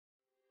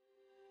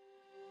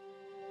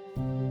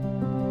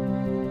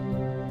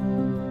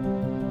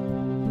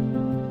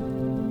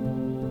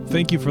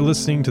Thank you for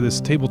listening to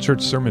this Table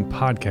Church Sermon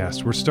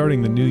Podcast. We're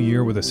starting the new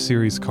year with a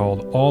series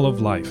called All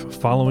of Life,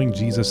 Following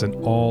Jesus in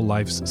All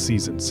Life's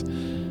Seasons.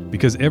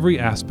 Because every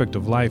aspect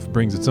of life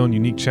brings its own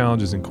unique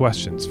challenges and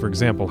questions. For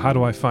example, how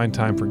do I find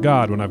time for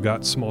God when I've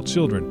got small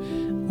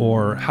children?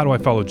 Or how do I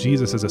follow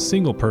Jesus as a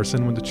single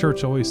person when the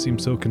church always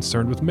seems so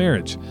concerned with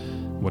marriage?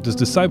 What does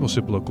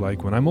discipleship look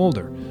like when I'm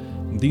older?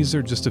 These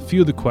are just a few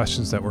of the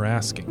questions that we're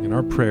asking, and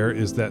our prayer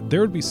is that there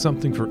would be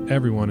something for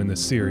everyone in this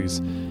series,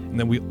 and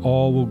that we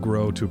all will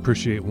grow to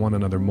appreciate one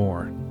another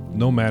more,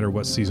 no matter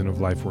what season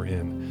of life we're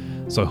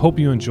in. So I hope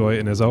you enjoy it,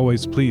 and as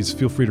always, please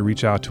feel free to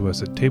reach out to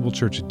us at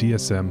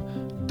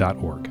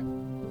tablechurchdsm.org.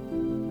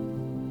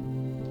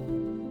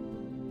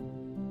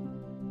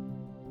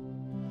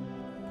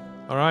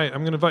 All right, I'm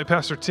going to invite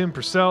Pastor Tim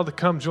Purcell to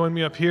come join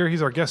me up here.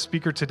 He's our guest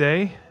speaker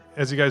today.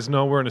 As you guys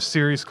know, we're in a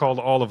series called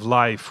All of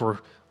Life. We're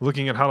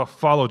looking at how to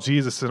follow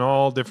Jesus in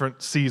all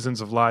different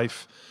seasons of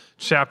life,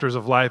 chapters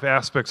of life,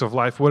 aspects of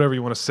life, whatever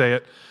you want to say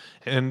it.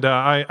 And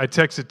I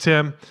texted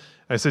Tim.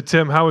 I said,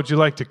 Tim, how would you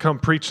like to come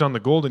preach on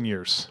the golden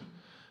years?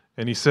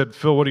 And he said,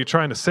 Phil, what are you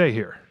trying to say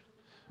here?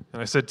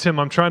 And I said, Tim,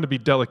 I'm trying to be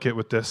delicate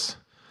with this,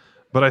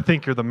 but I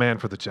think you're the man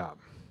for the job.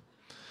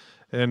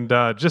 And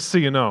just so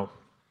you know,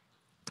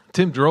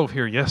 Tim drove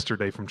here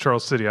yesterday from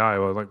Charles City,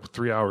 Iowa, like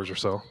 3 hours or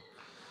so.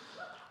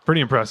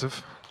 Pretty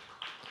impressive.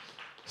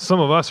 Some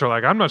of us are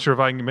like, I'm not sure if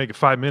I can make it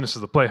 5 minutes to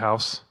the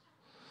Playhouse.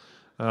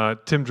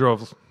 Tim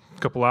drove a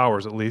couple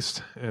hours at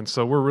least, and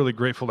so we're really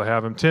grateful to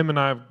have him. Tim and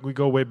I, we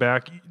go way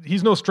back.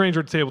 He's no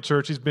stranger to Table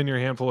Church. He's been here a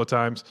handful of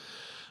times,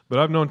 but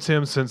I've known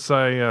Tim since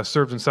I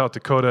served in South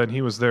Dakota, and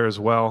he was there as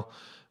well.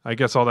 I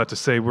guess all that to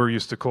say, we're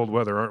used to cold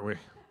weather, aren't we?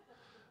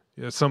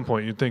 At some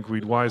point, you'd think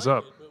we'd wise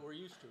up. But we're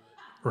used to it.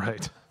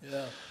 Right.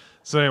 Yeah.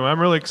 So anyway, I'm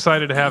really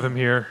excited to have him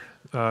here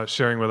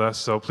sharing with us,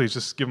 so please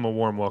just give him a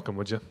warm welcome,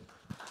 would you?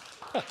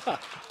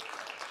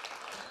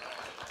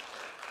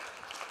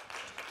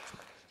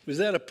 Was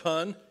that a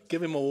pun?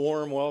 Give him a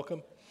warm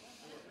welcome.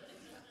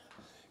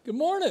 Good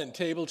morning,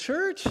 Table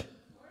Church.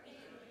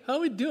 How are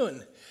we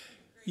doing?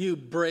 You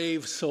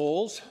brave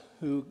souls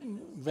who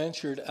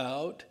ventured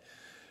out.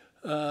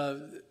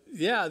 It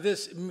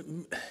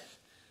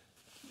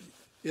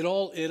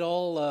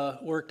all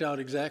worked out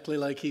exactly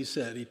like he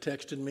said. He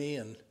texted me,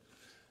 and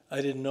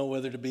I didn't know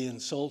whether to be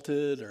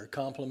insulted or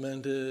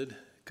complimented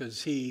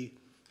because he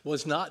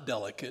was not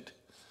delicate.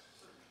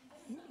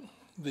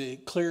 The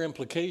clear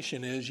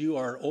implication is you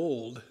are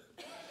old,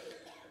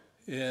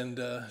 and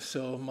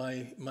so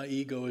my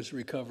ego is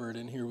recovered,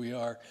 and here we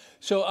are.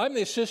 So I'm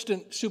the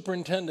assistant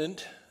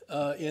superintendent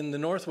in the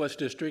Northwest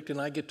District,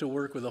 and I get to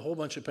work with a whole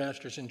bunch of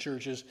pastors and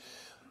churches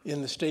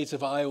in the states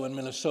of Iowa and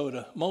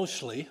Minnesota,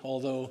 mostly,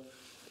 although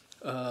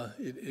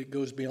it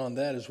goes beyond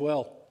that as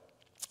well.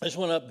 I just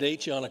want to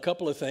update you on a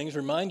couple of things.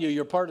 Remind you,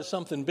 you're part of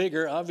something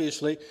bigger.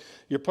 Obviously,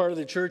 you're part of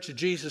the Church of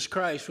Jesus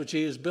Christ, which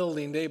he is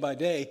building day by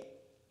day.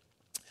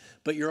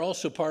 But you're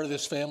also part of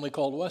this family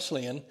called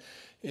Wesleyan,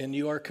 and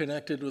you are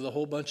connected with a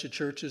whole bunch of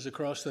churches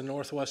across the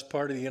northwest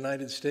part of the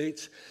United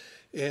States.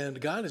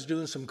 And God is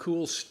doing some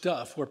cool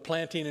stuff. We're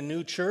planting a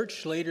new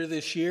church later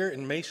this year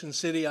in Mason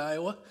City,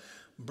 Iowa.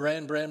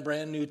 Brand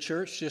new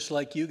church, just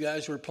like you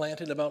guys were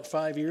planted about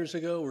 5 years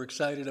ago. We're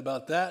excited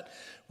about that.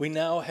 We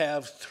now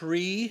have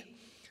 3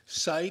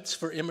 sites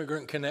for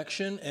Immigrant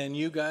Connection, and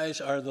you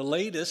guys are the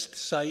latest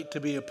site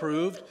to be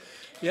approved.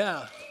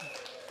 Yeah.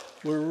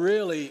 We're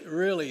really,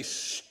 really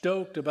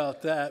stoked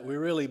about that. We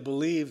really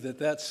believe that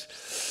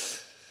that's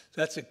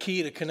a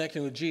key to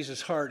connecting with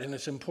Jesus' heart, and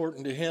it's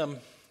important to him.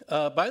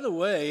 By the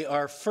way,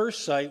 our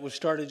first site was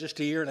started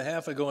just a year and a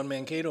half ago in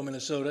Mankato,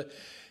 Minnesota,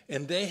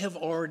 and they have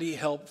already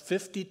helped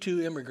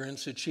 52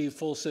 immigrants achieve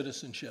full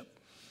citizenship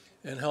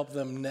and help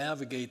them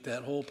navigate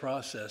that whole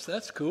process.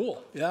 That's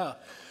cool, yeah.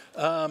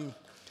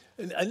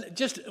 And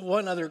just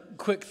one other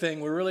quick thing.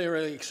 We're really,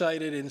 really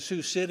excited. In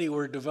Sioux City,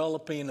 we're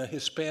developing a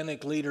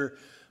Hispanic leader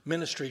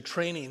ministry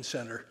training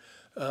center.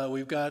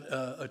 We've got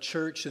a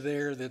church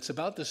there that's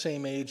about the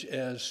same age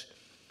as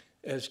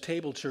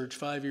Table Church,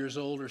 5 years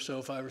old or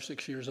so, 5 or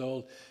 6 years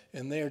old,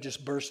 and they are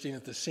just bursting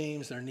at the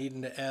seams. They're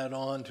needing to add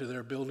on to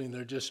their building.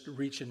 They're just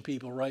reaching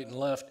people right and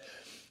left.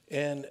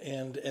 And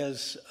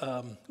as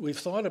we've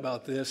thought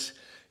about this,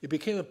 it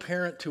became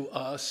apparent to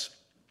us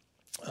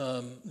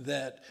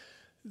that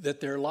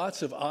there are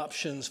lots of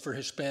options for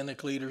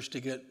Hispanic leaders to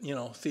get,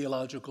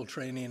 theological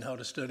training, how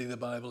to study the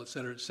Bible, et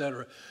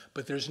cetera,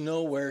 but there's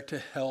nowhere to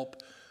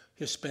help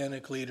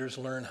Hispanic leaders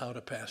learn how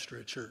to pastor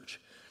a church.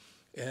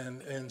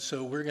 And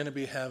so we're going to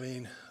be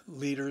having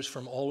leaders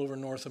from all over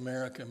North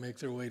America make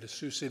their way to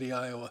Sioux City,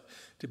 Iowa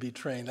to be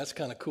trained. That's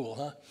kind of cool,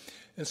 huh?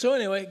 And so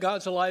anyway,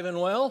 God's alive and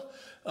well,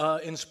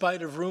 in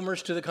spite of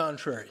rumors to the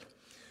contrary.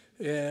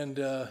 And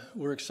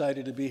we're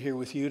excited to be here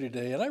with you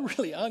today. And I'm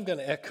going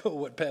to echo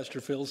what Pastor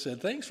Phil said.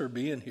 Thanks for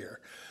being here.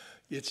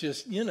 It's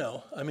just,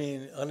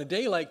 on a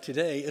day like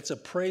today, it's a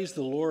praise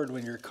the Lord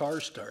when your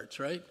car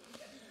starts, right?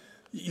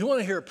 You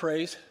want to hear a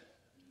praise?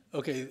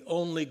 Okay,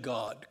 only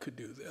God could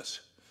do this.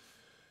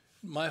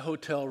 My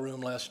hotel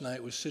room last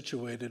night was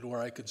situated where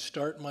I could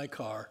start my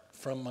car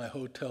from my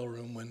hotel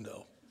room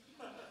window.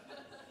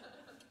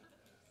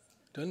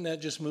 Doesn't that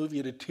just move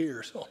you to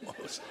tears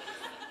almost?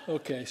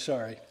 Okay,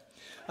 sorry.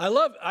 I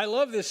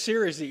love this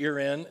series that you're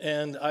in,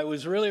 and I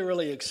was really,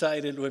 really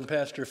excited when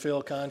Pastor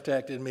Phil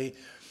contacted me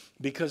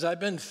because I've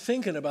been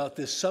thinking about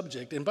this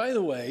subject. And by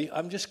the way,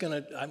 I'm just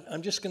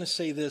gonna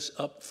say this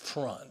up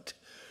front,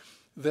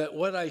 that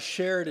what I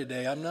share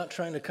today, I'm not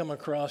trying to come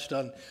across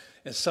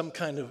as some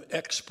kind of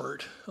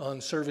expert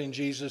on serving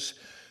Jesus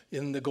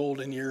in the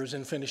golden years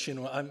and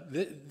finishing.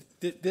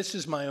 This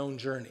is my own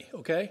journey,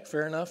 okay?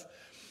 Fair enough?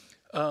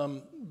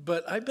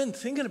 But I've been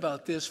thinking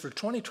about this for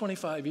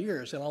 25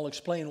 years, and I'll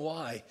explain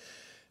why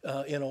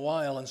in a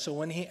while. And so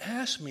when he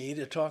asked me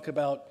to talk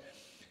about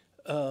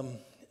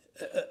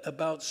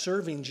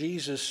serving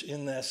Jesus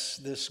in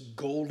this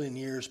golden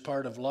years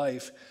part of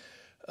life,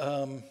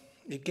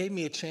 it gave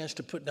me a chance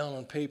to put down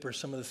on paper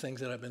some of the things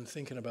that I've been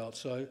thinking about.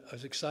 So I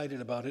was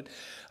excited about it.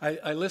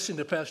 I listened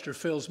to Pastor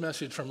Phil's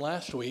message from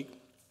last week,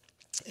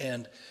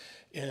 and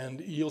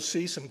you'll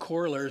see some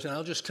corollaries. And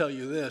I'll just tell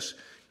you this.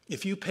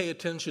 If you pay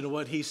attention to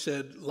what he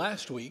said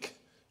last week,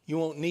 you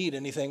won't need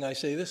anything I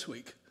say this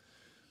week.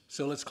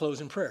 So let's close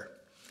in prayer.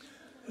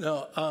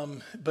 No,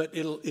 but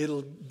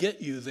it'll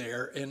get you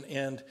there,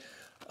 and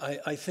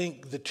I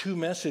think the two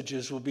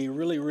messages will be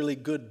really, really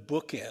good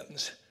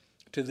bookends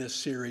to this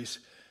series.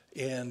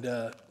 And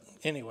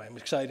anyway, I'm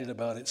excited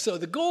about it. So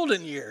the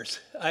golden years,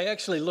 I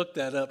actually looked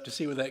that up to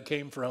see where that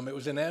came from. It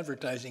was an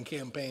advertising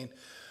campaign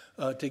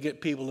to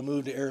get people to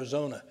move to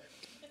Arizona.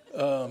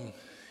 And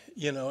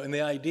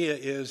the idea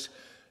is,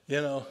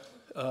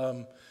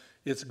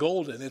 it's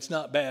golden. It's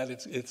not bad.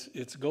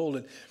 It's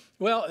golden.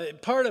 Well,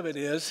 part of it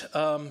is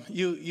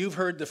you've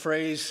heard the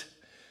phrase,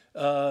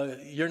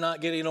 "You're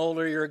not getting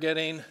older. You're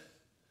getting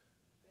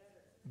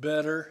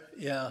better."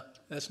 Yeah,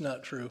 that's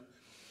not true.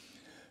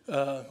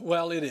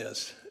 Well, it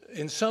is.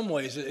 In some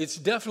ways, it's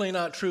definitely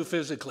not true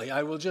physically.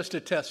 I will just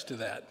attest to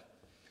that.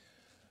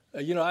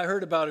 I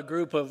heard about a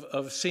group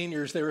of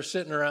seniors. They were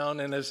sitting around,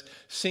 and as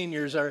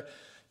seniors are,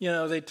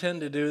 they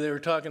tend to do, they were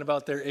talking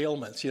about their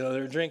ailments. They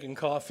were drinking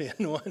coffee,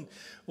 and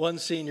one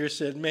senior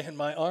said, "Man,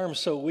 my arm's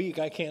so weak,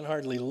 I can't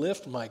hardly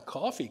lift my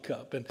coffee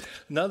cup." And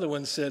another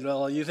one said,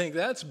 "Well, you think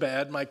that's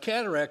bad? My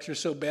cataracts are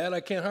so bad, I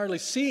can't hardly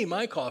see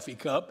my coffee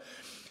cup."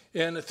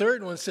 And the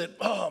third one said,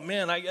 "Oh,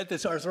 man, I got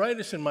this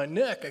arthritis in my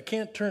neck. I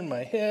can't turn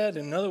my head."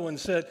 And another one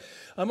said,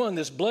 "I'm on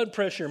this blood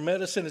pressure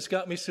medicine. It's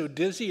got me so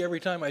dizzy every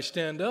time I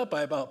stand up,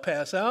 I about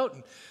pass out."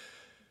 And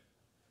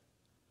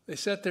they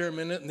sat there a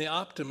minute, and the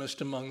optimist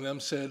among them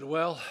said,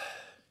 "Well,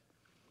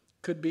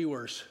 could be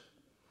worse.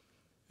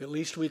 At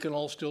least we can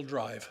all still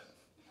drive."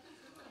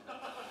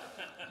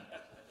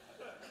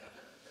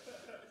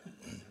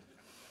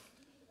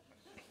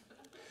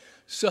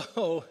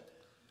 So,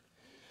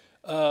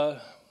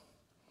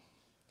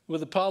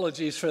 with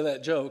apologies for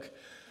that joke,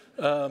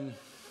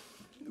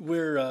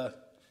 we're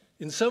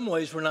in some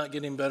ways we're not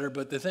getting better,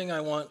 but the thing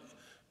I want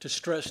to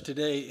stress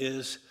today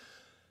is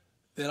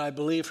that I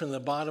believe from the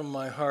bottom of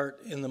my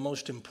heart, in the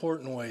most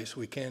important ways,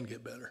 we can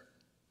get better.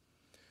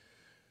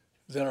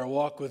 That our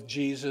walk with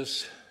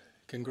Jesus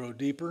can grow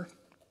deeper.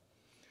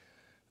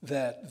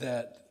 That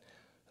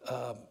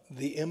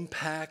the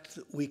impact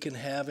that we can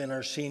have in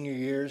our senior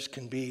years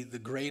can be the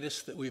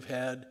greatest that we've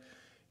had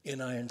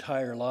in our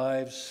entire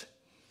lives.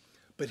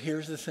 But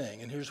here's the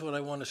thing, and here's what I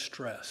want to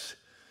stress.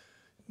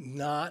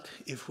 Not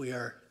if we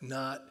are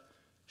not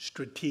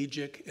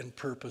strategic and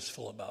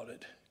purposeful about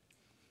it.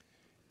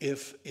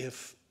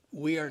 If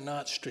we are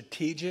not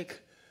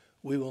strategic,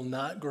 we will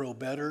not grow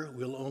better.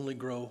 We'll only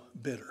grow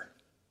bitter.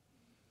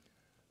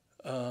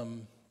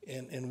 And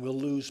we'll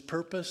lose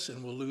purpose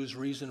and we'll lose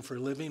reason for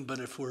living. But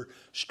if we're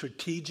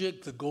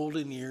strategic, the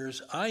golden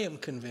years, I am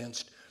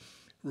convinced,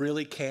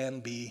 really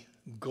can be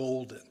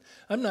golden.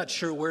 I'm not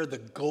sure where the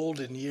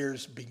golden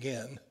years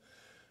begin.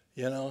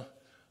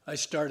 I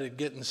started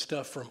getting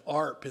stuff from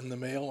ARP in the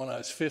mail when I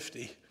was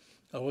 50.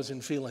 I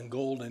wasn't feeling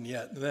golden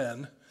yet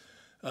then.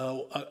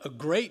 A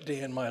great day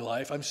in my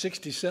life. I'm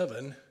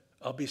 67.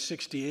 I'll be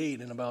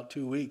 68 in about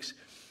 2 weeks.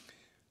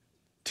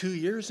 2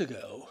 years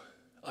ago,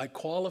 I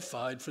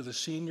qualified for the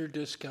senior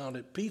discount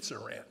at Pizza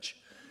Ranch.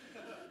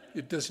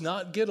 It does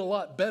not get a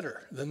lot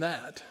better than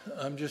that.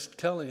 I'm just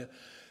telling you.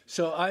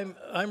 So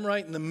I'm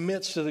right in the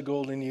midst of the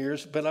golden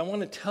years, but I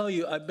want to tell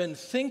you, I've been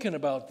thinking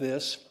about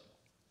this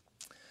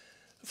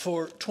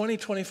for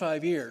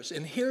 25 years.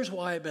 And here's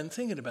why I've been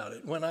thinking about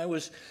it. When I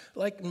was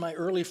like in my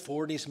early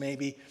 40s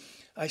maybe,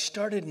 I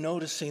started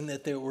noticing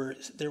that there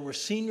were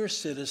senior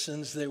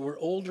citizens, there were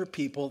older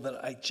people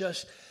that I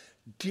just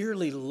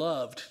dearly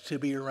loved to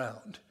be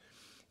around.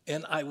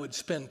 And I would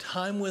spend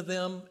time with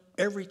them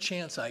every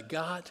chance I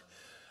got.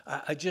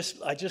 I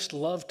just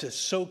loved to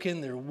soak in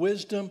their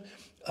wisdom.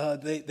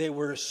 They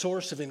were a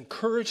source of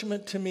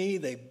encouragement to me.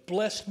 They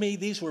blessed me.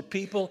 These were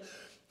people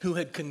who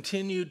had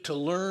continued to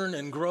learn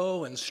and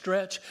grow and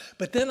stretch.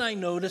 But then I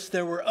noticed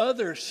there were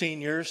other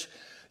seniors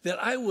that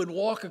I would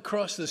walk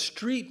across the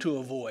street to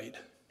avoid.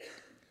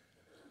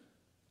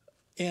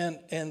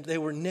 and they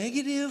were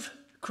negative,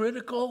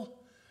 critical,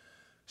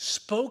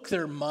 spoke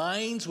their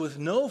minds with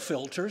no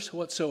filters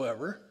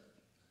whatsoever.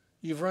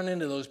 You've run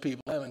into those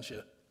people, haven't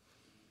you?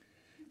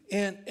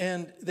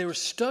 And they were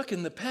stuck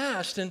in the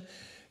past.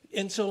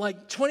 And so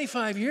like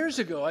 25 years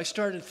ago, I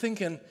started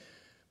thinking,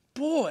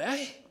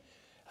 boy,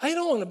 I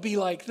don't want to be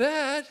like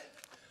that.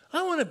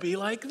 I want to be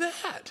like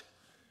that.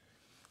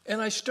 And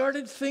I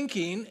started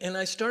thinking, and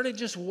I started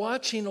just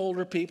watching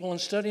older people and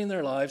studying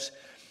their lives.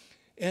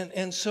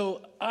 And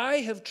so I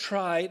have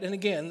tried, and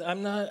again,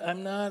 I'm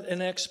not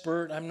an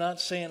expert. I'm not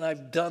saying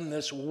I've done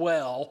this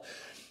well,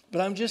 but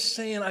I'm just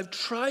saying I've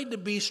tried to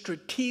be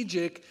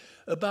strategic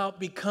about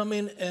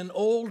becoming an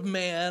old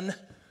man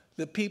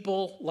that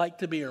people like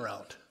to be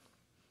around,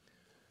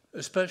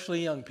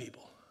 especially young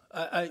people.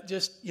 I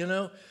just,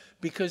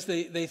 because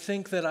they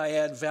think that I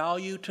add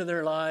value to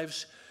their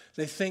lives.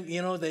 They think,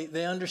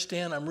 they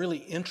understand I'm really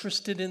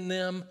interested in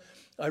them.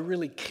 I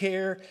really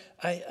care.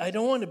 I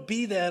don't want to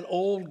be that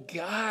old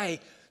guy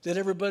that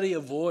everybody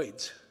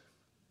avoids.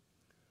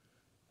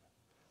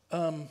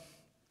 I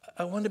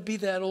want to be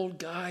that old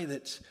guy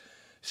that's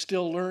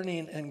still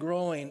learning and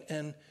growing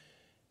and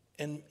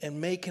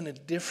making a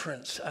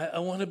difference. I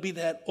want to be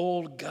that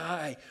old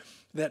guy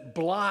that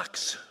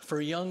blocks for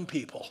young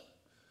people.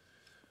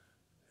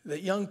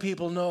 That young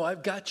people know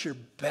I've got your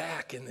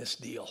back in this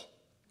deal.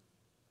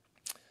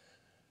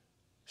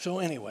 So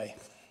anyway,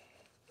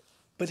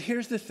 but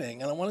here's the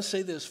thing, and I want to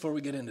say this before we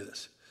get into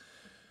this.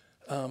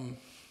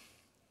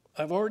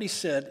 I've already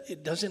said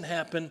it doesn't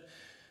happen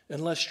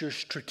unless you're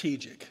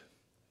strategic,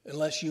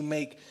 unless you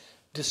make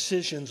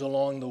decisions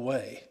along the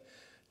way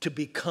to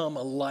become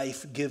a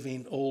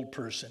life-giving old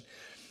person.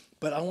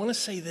 But I want to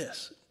say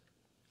this,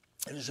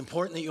 and it's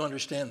important that you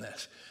understand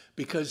this,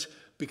 because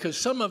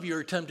some of you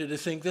are tempted to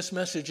think this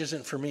message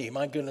isn't for me.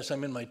 My goodness,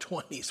 I'm in my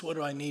 20s. What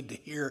do I need to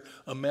hear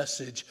a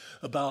message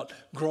about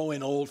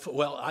growing old?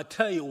 Well, I'll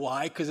tell you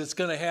why, because it's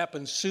going to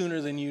happen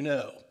sooner than you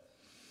know.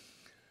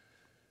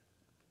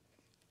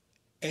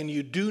 And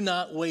you do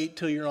not wait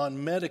till you're on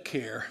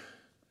Medicare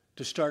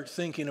to start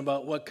thinking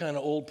about what kind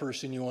of old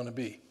person you want to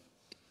be.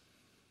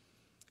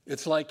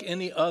 It's like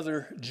any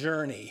other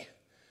journey.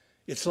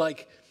 It's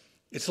like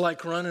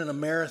running a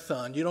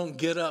marathon. You don't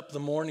get up the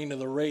morning of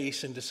the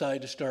race and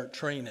decide to start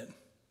training.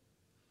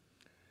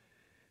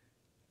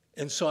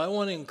 And so I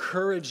want to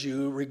encourage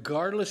you,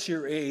 regardless of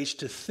your age,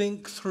 to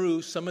think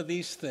through some of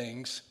these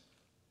things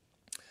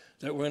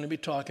that we're going to be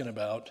talking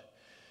about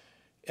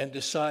and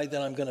decide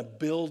that I'm going to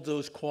build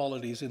those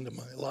qualities into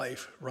my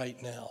life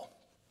right now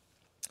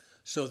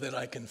so that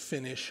I can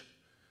finish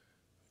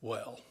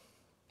well.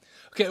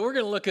 Okay, we're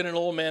going to look at an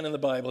old man in the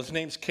Bible. His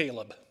name's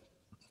Caleb.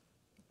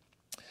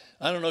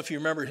 I don't know if you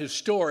remember his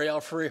story.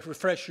 I'll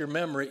refresh your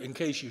memory in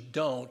case you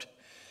don't.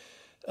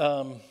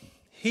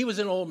 He was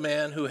an old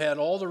man who had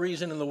all the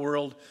reason in the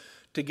world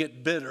to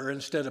get bitter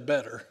instead of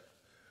better,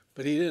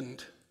 but he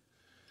didn't.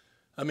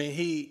 I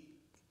mean,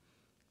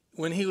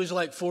 when he was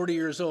like 40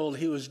 years old,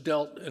 he was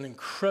dealt an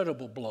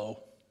incredible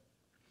blow.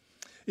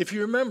 If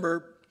you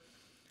remember,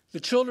 the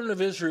children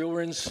of Israel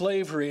were in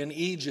slavery in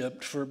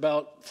Egypt for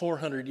about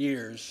 400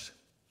 years.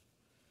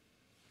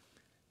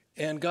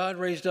 And God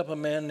raised up a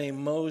man named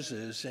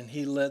Moses, and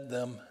he led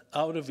them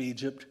out of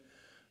Egypt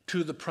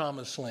to the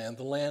promised land,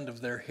 the land of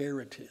their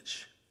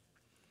heritage.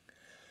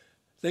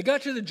 They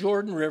got to the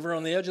Jordan River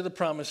on the edge of the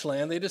promised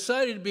land. They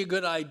decided it'd be a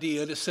good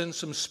idea to send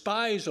some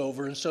spies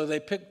over, and so they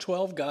picked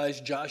 12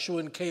 guys. Joshua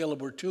and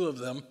Caleb were two of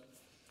them.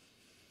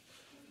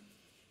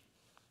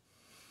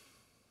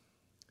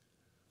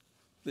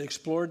 They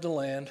explored the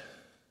land.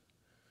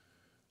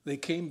 They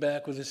came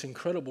back with this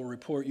incredible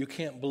report. You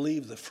can't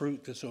believe the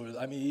fruit that's over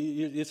there. I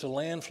mean, it's a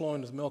land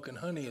flowing with milk and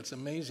honey. It's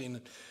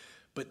amazing.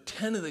 But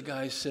 10 of the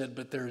guys said,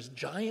 but there's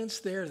giants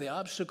there. The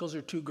obstacles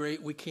are too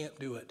great. We can't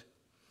do it.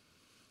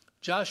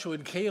 Joshua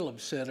and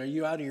Caleb said, are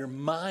you out of your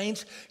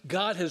minds?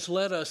 God has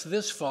led us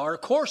this far. Of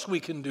course we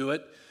can do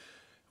it.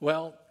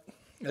 Well,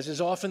 as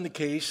is often the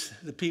case,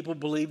 the people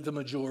believed the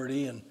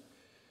majority. And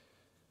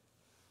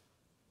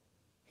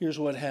here's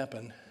what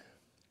happened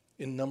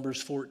in Numbers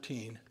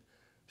 14.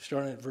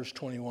 Starting at verse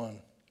 21.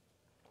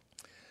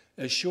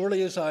 As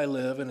surely as I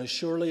live, and as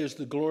surely as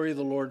the glory of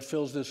the Lord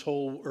fills this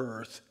whole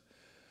earth,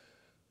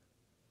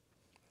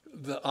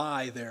 the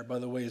I there, by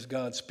the way, is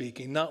God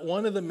speaking. Not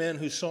one of the men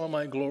who saw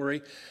my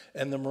glory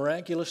and the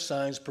miraculous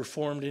signs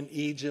performed in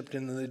Egypt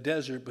and in the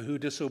desert, but who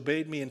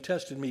disobeyed me and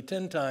tested me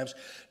 10 times,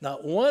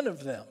 not one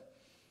of them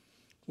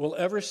will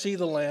ever see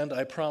the land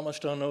I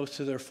promised on oath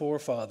to their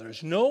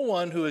forefathers. No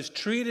one who has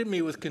treated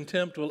me with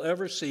contempt will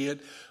ever see it,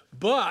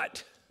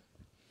 but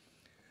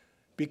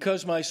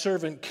because my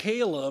servant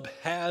Caleb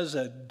has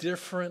a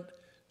different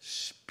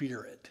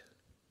spirit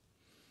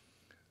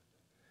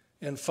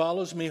and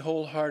follows me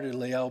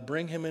wholeheartedly, I'll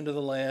bring him into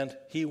the land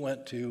he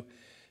went to,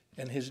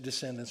 and his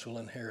descendants will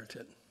inherit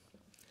it.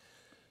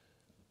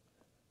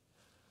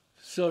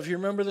 So if you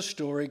remember the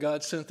story,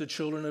 God sent the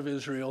children of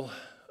Israel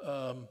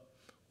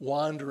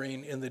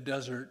wandering in the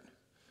desert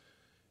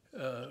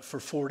for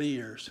 40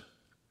 years.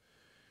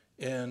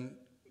 And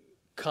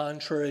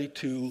contrary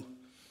to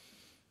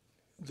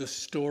the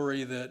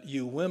story that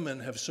you women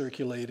have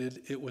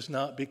circulated, it was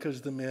not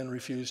because the men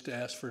refused to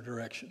ask for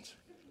directions.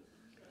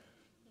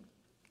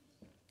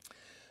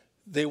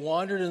 They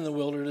wandered in the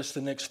wilderness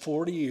the next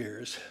 40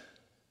 years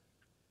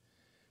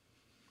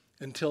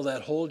until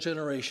that whole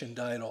generation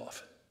died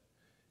off,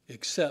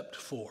 except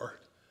for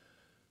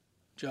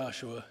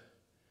Joshua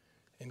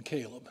and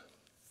Caleb.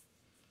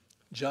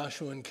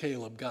 Joshua and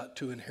Caleb got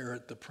to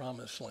inherit the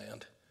promised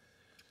land.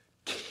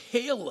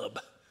 Caleb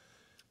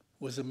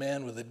was a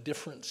man with a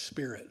different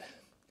spirit.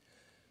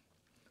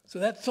 So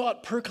that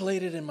thought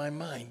percolated in my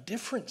mind.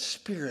 Different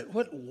spirit.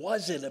 What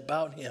was it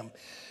about him?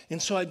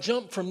 And so I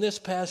jumped from this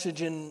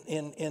passage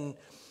in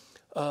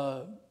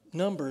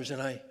Numbers,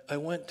 and I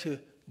went to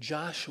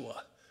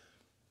Joshua.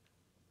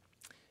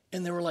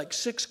 And there were like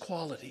six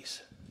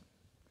qualities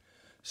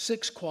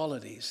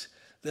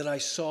that I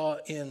saw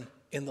in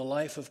the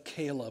life of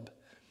Caleb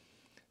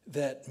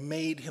that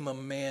made him a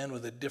man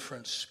with a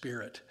different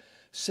spirit.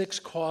 6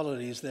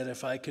 qualities that,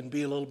 if I can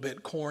be a little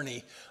bit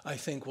corny, I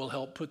think will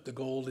help put the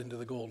gold into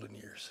the golden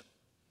years.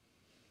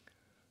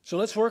 So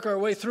let's work our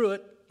way through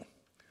it.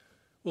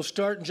 We'll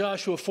start in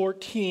Joshua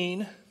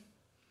 14,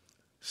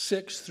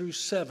 6 through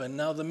 7.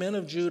 Now the men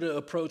of Judah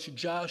approached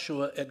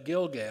Joshua at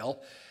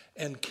Gilgal,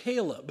 and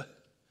Caleb,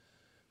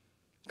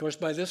 of course,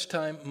 by this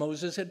time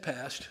Moses had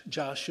passed.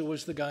 Joshua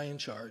was the guy in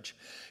charge.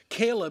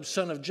 Caleb,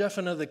 son of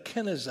Jephunneh the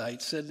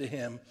Kenizzite, said to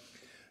him,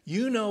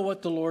 "You know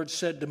what the Lord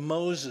said to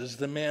Moses,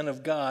 the man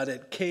of God,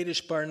 at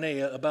Kadesh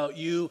Barnea about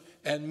you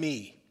and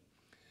me.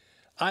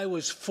 I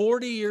was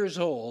 40 years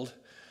old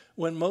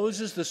when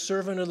Moses, the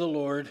servant of the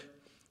Lord,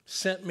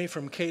 sent me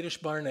from Kadesh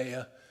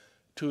Barnea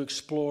to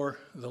explore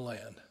the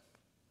land."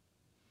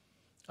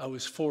 I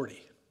was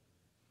 40.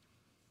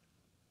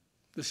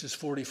 This is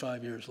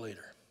 45 years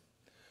later.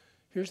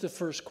 Here's the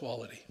first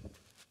quality.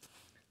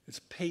 It's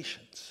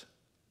patience.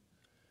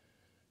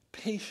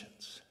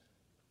 Patience.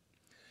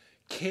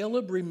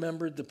 Caleb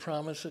remembered the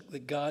promise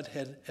that God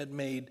had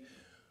made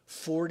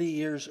 40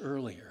 years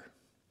earlier.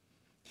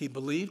 He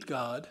believed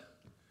God,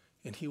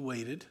 and he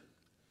waited,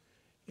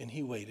 and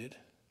he waited,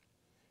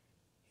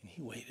 and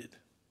he waited.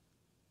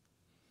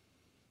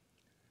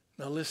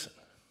 Now listen.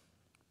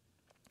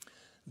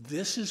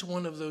 This is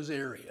one of those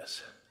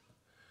areas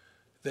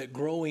that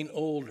growing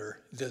older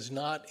does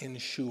not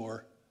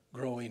ensure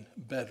growing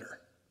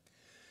better.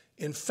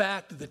 In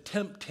fact, the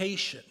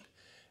temptation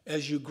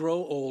as you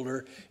grow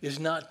older is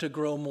not to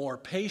grow more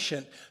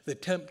patient. The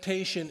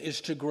temptation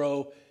is to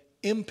grow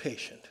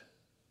impatient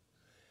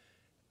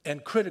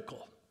and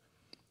critical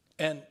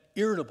and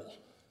irritable.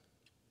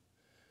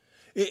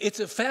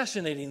 It's a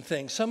fascinating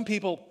thing. Some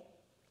people,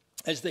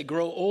 as they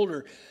grow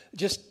older,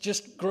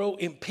 just grow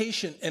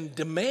impatient and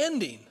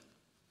demanding.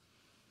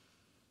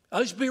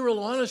 I'll just be real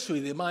honest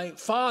with you. My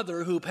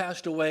father, who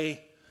passed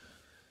away,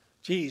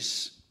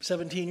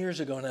 17 years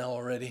ago now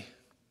already,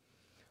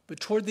 but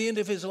toward the end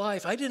of his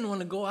life, I didn't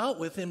want to go out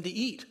with him to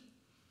eat.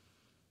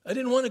 I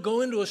didn't want to go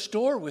into a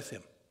store with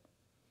him.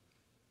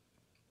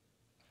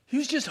 He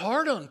was just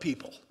hard on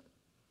people.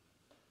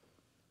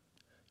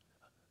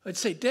 I'd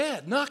say,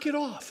 "Dad, knock it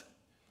off."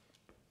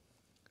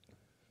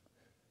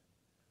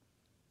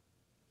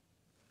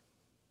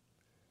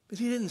 But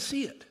he didn't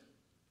see it.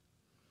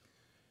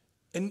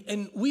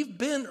 And we've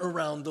been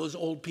around those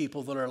old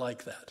people that are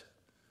like that.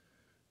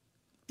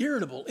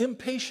 Irritable,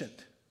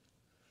 impatient.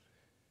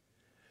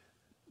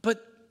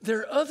 But there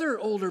are other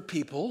older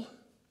people,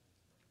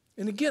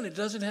 and again, it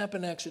doesn't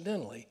happen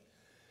accidentally,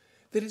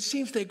 that it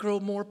seems they grow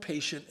more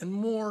patient and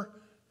more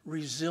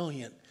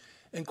resilient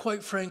and,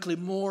 quite frankly,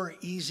 more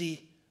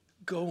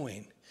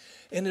easygoing.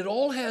 And it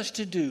all has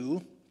to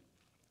do,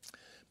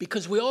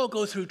 because we all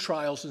go through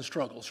trials and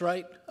struggles,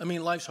 right? I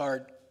mean, life's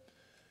hard.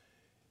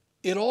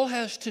 It all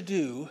has to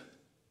do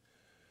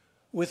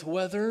with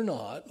whether or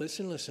not,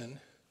 listen,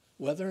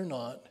 whether or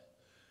not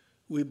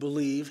we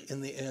believe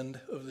in the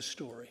end of the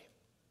story.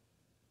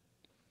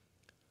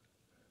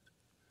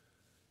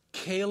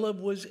 Caleb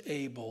was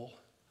able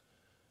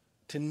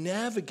to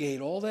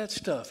navigate all that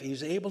stuff. He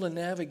was able to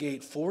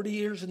navigate 40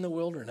 years in the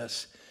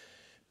wilderness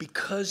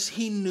because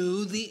he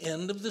knew the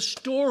end of the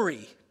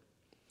story.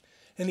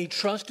 And he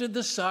trusted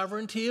the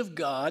sovereignty of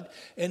God,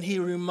 and he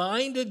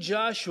reminded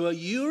Joshua,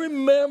 "You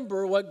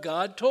remember what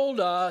God told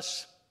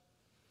us."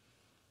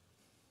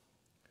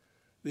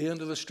 The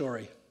end of the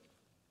story.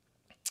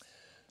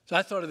 So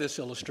I thought of this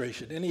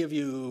illustration. Any of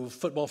you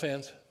football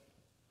fans?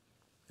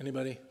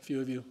 Anybody? A few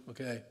of you?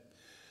 Okay.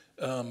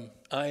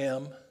 I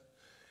am.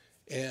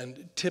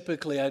 And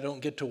typically I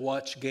don't get to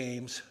watch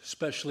games,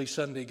 especially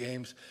Sunday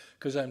games,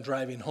 because I'm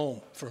driving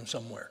home from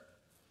somewhere.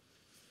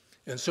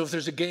 And so if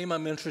there's a game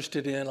I'm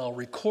interested in, I'll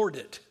record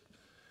it.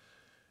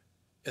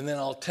 And then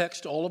I'll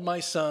text all of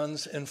my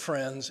sons and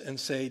friends and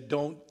say,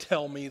 "Don't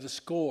tell me the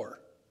score."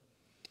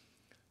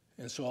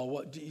 And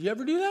so do you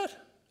ever do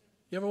that?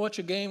 You ever watch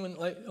a game and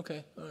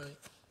okay, all right.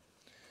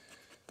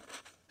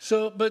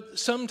 So, but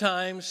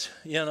sometimes,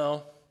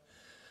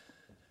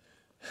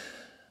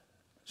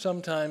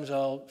 sometimes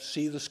I'll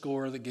see the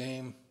score of the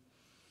game,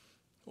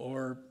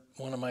 or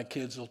one of my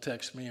kids will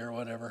text me or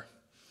whatever.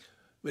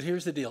 But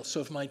here's the deal. So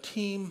if my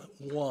team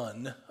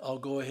won, I'll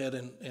go ahead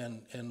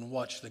and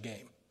watch the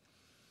game.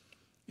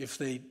 If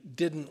they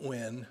didn't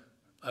win,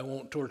 I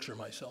won't torture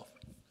myself.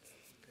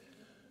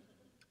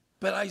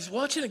 But I was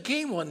watching a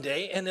game one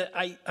day, and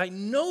I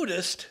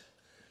noticed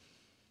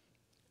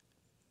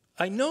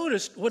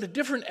what a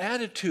different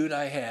attitude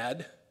I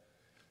had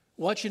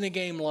watching a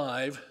game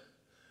live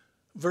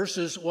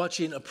versus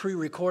watching a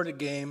pre-recorded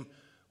game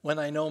when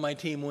I know my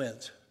team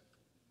wins.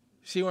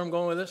 See where I'm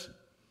going with this?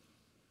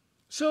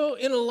 So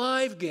in a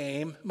live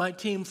game, my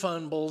team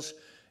fumbles,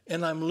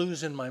 and I'm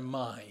losing my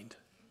mind.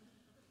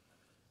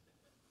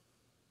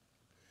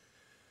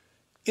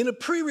 In a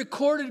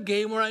pre-recorded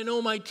game where I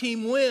know my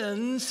team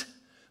wins,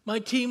 my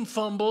team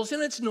fumbles,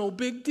 and it's no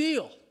big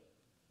deal.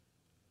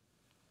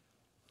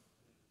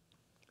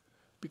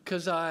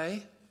 Because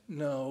I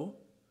know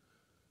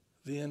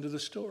the end of the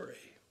story.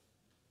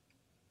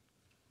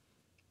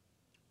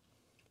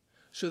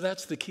 So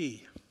that's the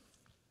key.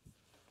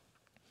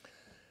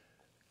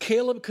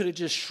 Caleb could have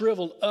just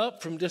shriveled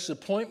up from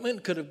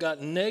disappointment, could have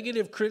gotten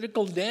negative,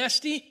 critical,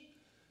 nasty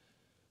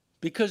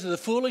because of the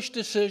foolish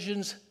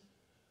decisions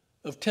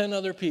of 10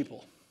 other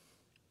people.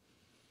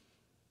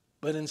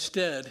 But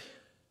instead,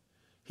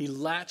 he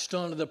latched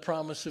onto the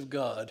promise of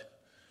God.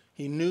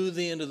 He knew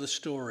the end of the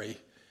story,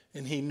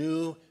 and he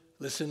knew,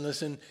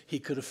 listen, he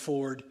could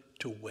afford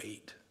to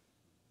wait.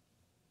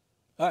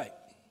 All right.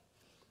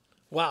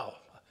 Wow.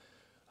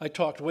 I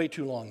talked way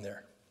too long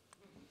there.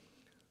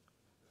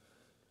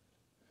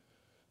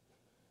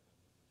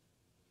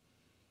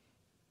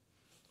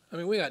 I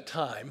mean, we got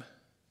time,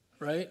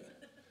 right?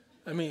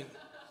 I mean,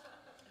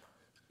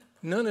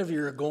 none of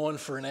you are going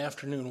for an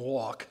afternoon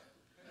walk.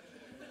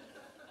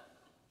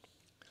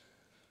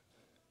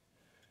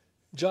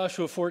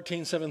 Joshua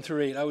 14, 7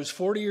 through 8. I was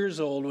 40 years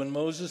old when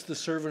Moses, the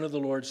servant of the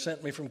Lord,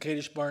 sent me from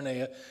Kadesh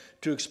Barnea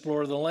to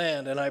explore the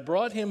land, and I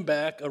brought him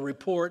back a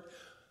report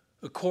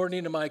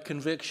according to my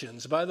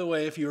convictions. By the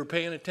way, if you were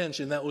paying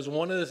attention, that was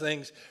one of the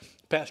things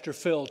Pastor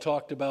Phil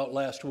talked about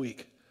last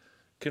week,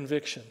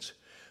 convictions.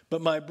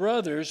 But my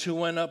brothers who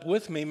went up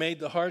with me made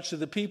the hearts of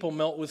the people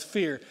melt with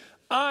fear.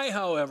 I,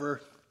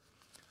 however,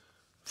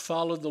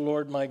 followed the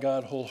Lord my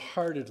God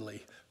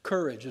wholeheartedly.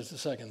 Courage is the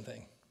second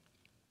thing.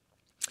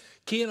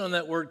 Key in on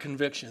that word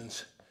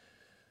convictions.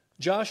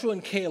 Joshua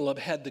and Caleb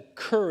had the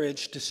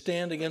courage to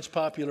stand against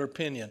popular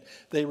opinion.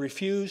 They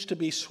refused to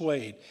be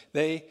swayed.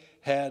 They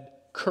had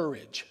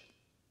courage.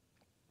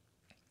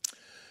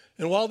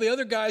 And while the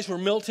other guys were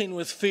melting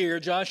with fear,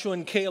 Joshua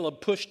and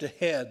Caleb pushed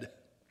ahead.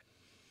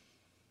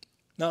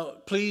 Now,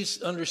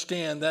 please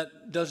understand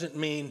that doesn't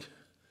mean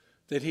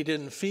that he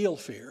didn't feel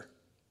fear.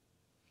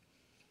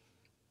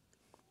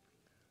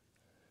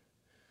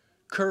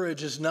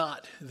 Courage is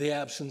not the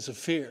absence of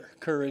fear.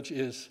 Courage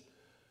is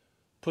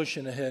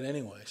pushing ahead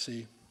anyway,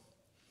 see?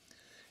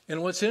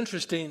 And what's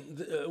interesting,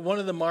 one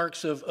of the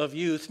marks of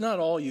youth, not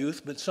all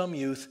youth, but some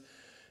youth,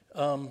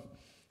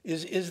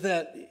 is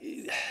that,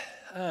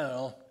 I don't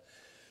know,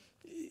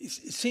 it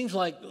seems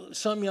like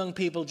some young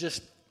people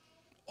just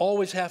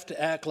always have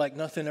to act like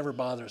nothing ever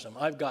bothers them.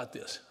 I've got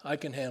this. I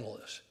can handle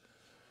this.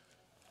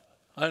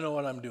 I know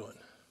what I'm doing.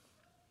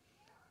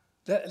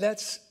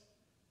 That's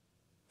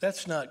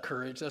not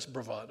courage, that's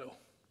bravado.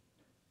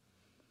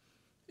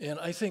 And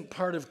I think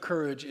part of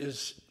courage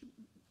is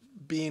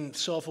being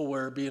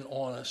self-aware, being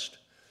honest,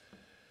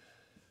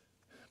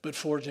 but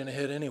forging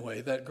ahead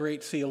anyway. That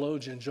great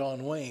theologian,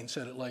 John Wayne,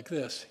 said it like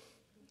this: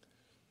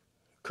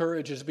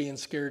 courage is being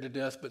scared to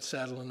death, but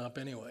saddling up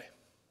anyway.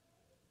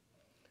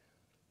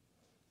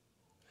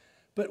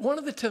 But one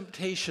of the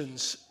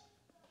temptations,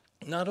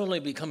 not only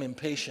become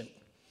impatient,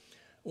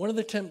 one of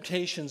the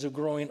temptations of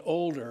growing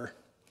older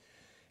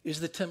is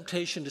the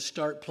temptation to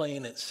start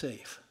playing it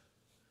safe,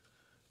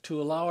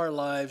 to allow our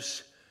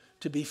lives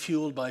to be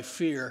fueled by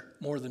fear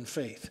more than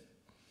faith.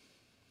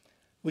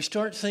 We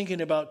start thinking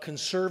about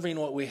conserving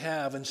what we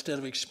have instead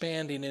of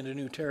expanding into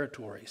new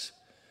territories.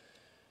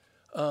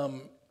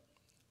 And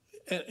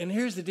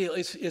here's the deal.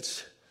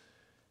 It's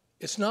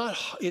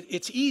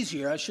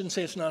easier. I shouldn't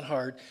say it's not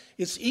hard.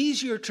 It's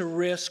easier to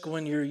risk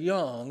when you're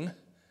young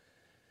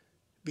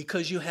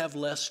because you have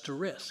less to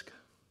risk.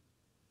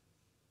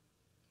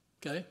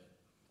 Okay?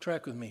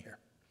 Track with me here.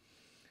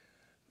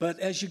 But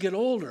as you get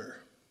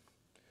older,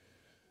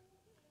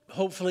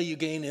 hopefully you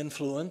gain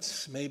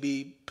influence,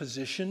 maybe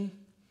position,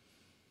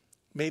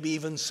 maybe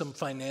even some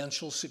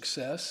financial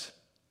success.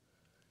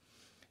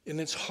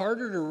 And it's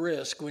harder to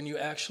risk when you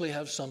actually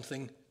have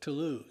something to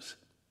lose.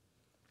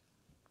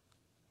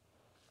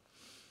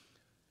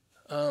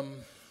 And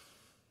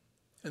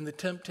the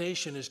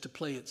temptation is to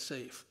play it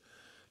safe.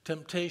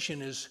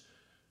 Temptation is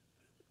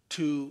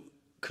to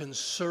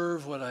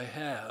conserve what I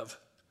have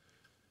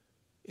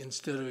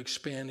instead of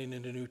expanding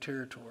into new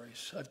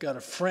territories. I've got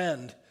a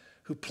friend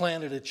who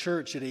planted a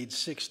church at age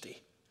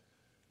 60.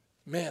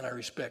 Man, I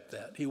respect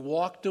that. He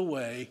walked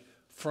away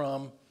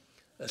from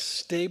a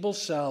stable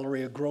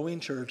salary, a growing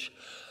church,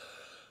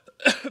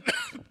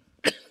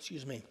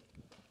 excuse me,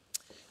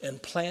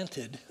 and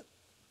planted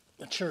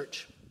a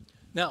church.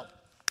 Now,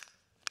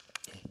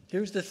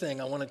 Here's the thing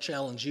I want to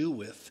challenge you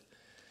with,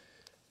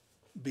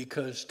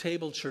 because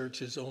Table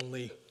Church is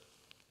only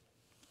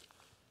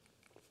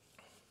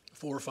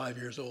 4 or 5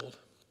 years old.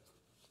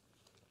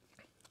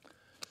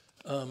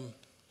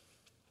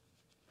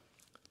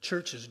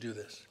 Churches do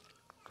this.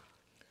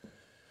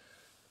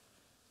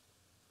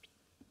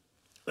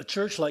 A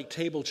church like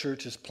Table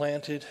Church is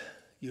planted.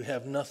 You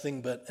have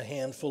nothing but a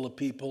handful of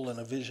people and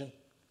a vision.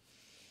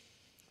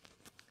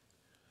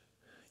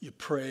 You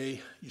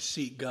pray, you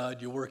seek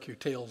God, you work your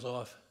tails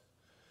off.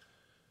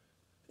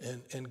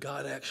 And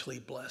God actually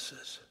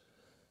blesses.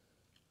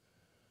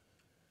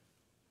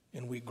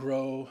 And we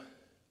grow.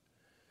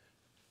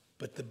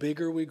 But the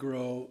bigger we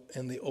grow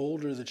and the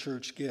older the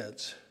church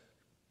gets,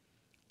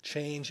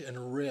 change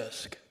and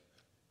risk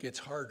gets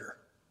harder.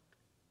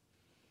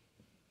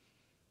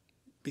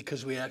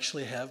 Because we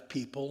actually have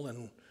people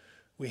and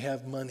we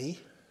have money,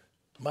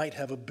 might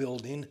have a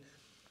building,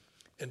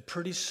 and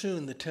pretty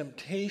soon the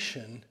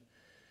temptation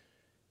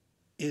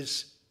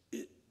is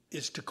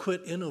to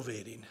quit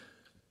innovating,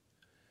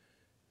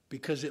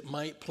 because it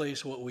might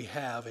place what we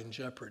have in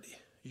jeopardy.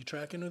 You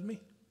tracking with me?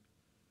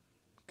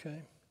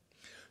 Okay.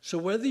 So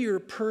whether you're a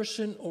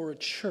person or a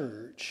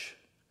church,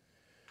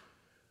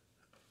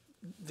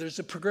 there's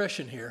a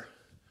progression here.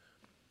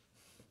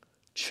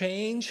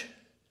 Change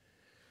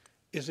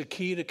is a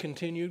key to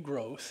continued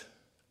growth.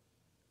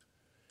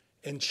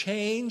 And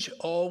change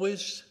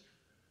always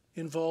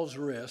involves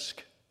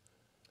risk.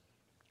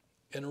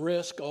 And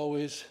risk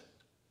always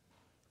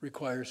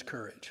requires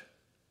courage.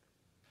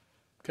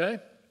 Okay?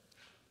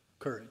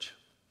 Courage.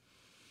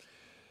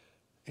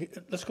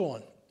 Let's go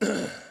on.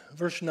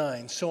 Verse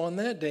 9. So on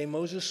that day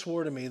Moses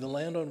swore to me, the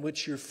land on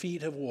which your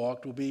feet have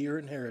walked will be your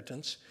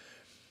inheritance,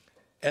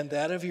 and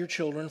that of your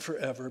children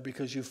forever,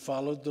 because you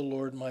followed the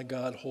Lord my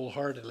God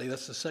wholeheartedly.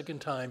 That's the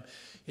second time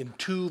in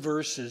 2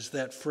 verses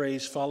that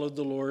phrase, followed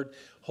the Lord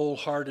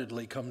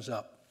wholeheartedly, comes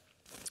up.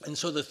 And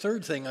so the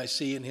third thing I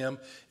see in him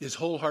is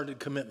wholehearted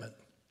commitment.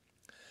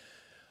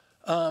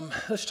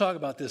 Let's talk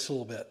about this a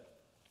little bit.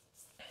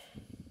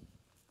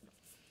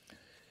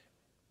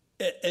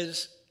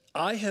 As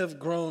I have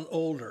grown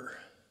older,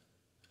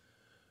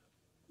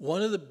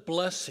 one of the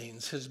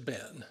blessings has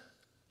been,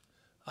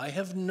 I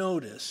have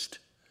noticed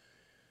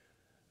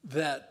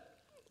that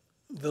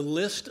the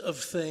list of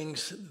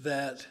things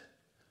that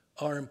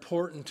are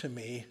important to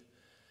me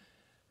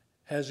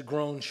has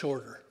grown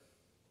shorter.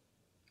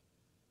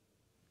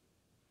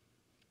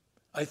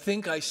 I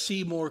think I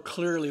see more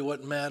clearly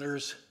what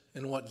matters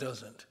and what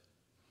doesn't.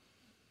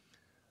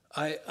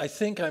 I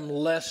think I'm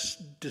less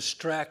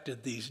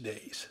distracted these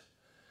days.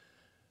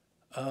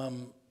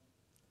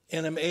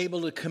 And I'm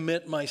able to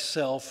commit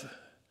myself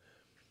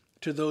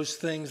to those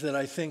things that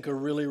I think are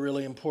really,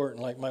 really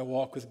important, like my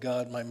walk with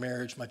God, my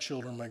marriage, my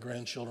children, my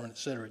grandchildren, et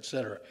cetera, et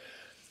cetera.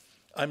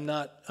 I'm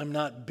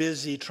not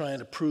busy trying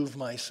to prove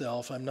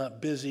myself. I'm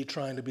not busy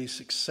trying to be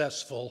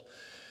successful.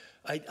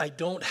 I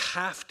don't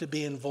have to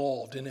be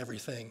involved in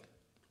everything.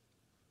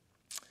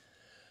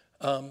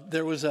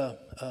 There was a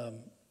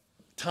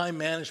time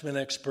management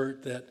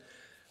expert that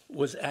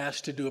was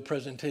asked to do a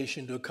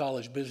presentation to a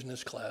college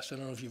business class. I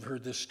don't know if you've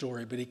heard this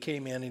story, but he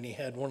came in and he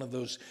had one of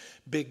those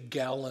big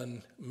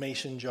gallon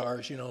mason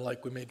jars,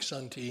 like we make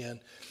sun tea in.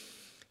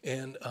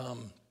 And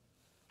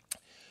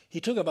he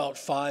took about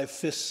 5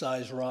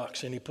 fist-sized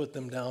rocks and he put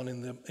them down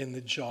in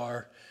the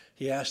jar.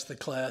 He asked the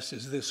class,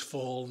 is this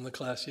full? And the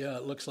class, yeah,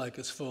 it looks like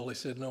it's full. He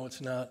said, no,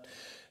 it's not.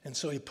 And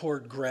so he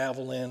poured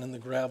gravel in, and the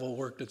gravel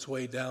worked its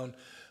way down,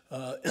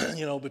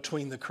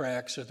 between the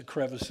cracks or the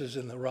crevices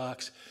in the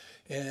rocks.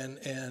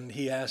 And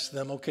he asked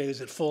them, okay,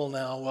 is it full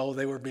now? Well,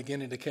 they were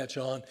beginning to catch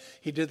on.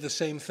 He did the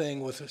same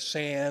thing with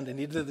sand, and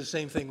he did the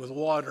same thing with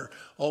water,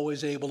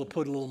 always able to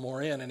put a little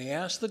more in. And he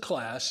asked the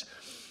class,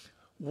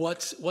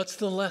 what's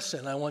the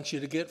lesson I want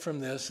you to get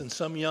from this? And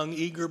some young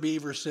eager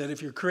beaver said,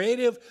 if you're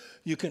creative,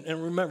 you can,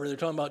 and remember, they're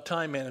talking about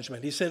time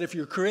management. He said, if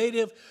you're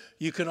creative,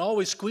 you can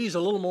always squeeze a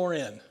little more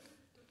in.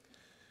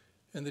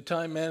 And the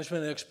time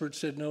management expert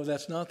said, no,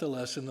 that's not the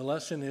lesson. The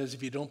lesson is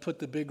if you don't put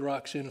the big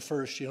rocks in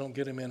first, you don't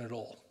get them in at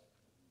all.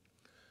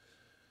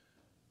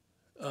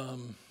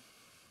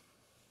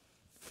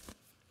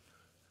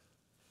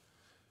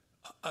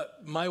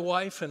 My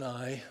wife and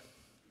I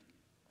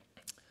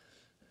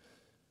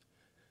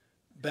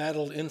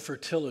battled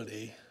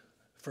infertility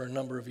for a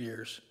number of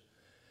years.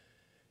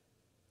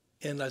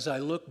 And as I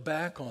look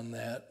back on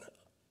that,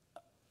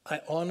 I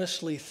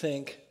honestly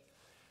think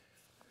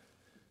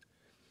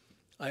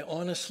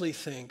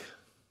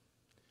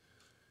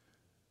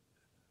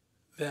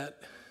that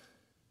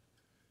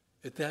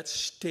at that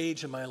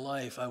stage of my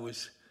life, I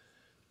was,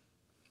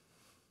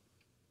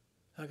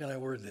 how can I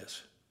word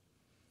this?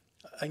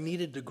 I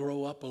needed to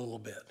grow up a little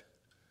bit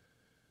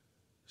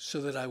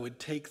so that I would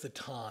take the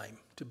time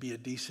to be a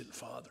decent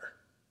father.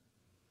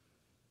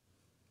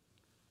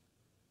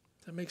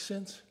 Does that make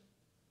sense?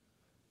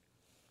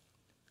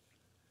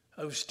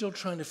 I was still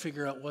trying to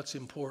figure out what's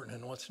important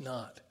and what's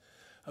not.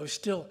 I was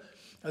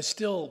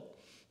still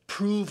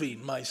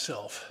proving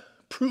myself,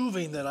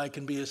 proving that I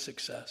can be a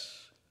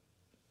success.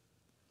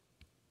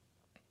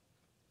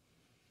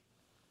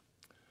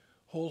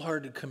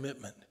 wholehearted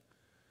commitment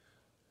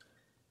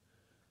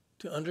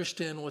to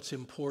understand what's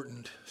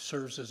important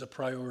serves as a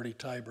priority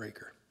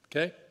tiebreaker.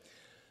 Okay?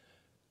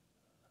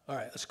 All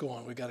right, let's go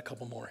on. We got a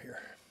couple more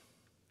here.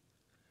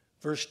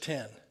 Verse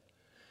 10.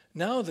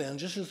 Now then,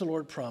 just as the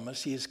Lord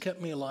promised, he has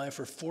kept me alive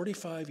for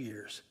 45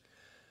 years,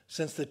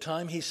 since the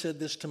time he said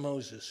this to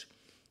Moses,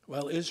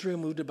 while Israel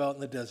moved about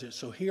in the desert.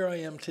 So here I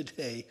am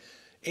today,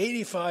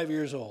 85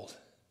 years old.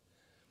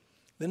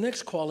 The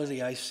next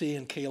quality I see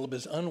in Caleb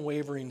is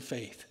unwavering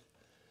faith.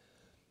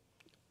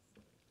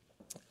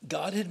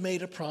 God had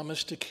made a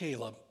promise to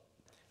Caleb,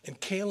 and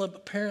Caleb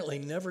apparently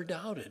never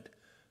doubted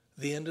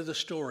the end of the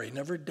story,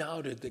 never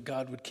doubted that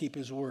God would keep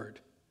his word.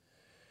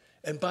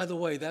 And by the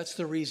way, that's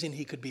the reason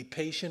he could be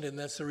patient, and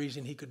that's the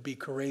reason he could be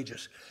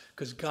courageous,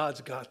 because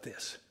God's got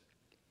this.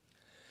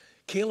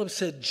 Caleb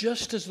said,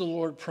 just as the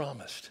Lord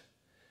promised.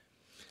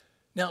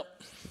 Now,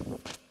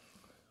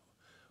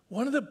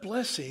 one of the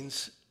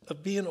blessings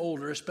of being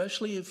older,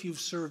 especially if you've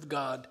served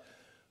God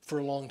for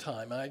a long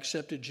time. I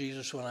accepted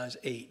Jesus when I was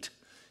 8.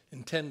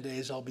 In 10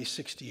 days, I'll be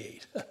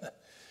 68.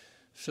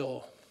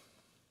 So,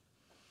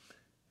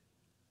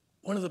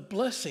 one of the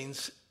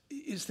blessings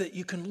is that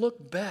you can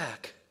look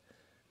back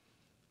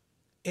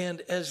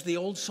and, as the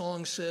old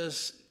song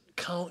says,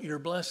 count your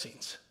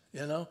blessings,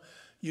 you know?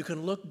 You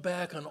can look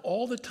back on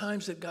all the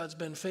times that God's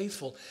been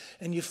faithful,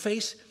 and you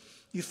face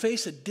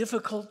a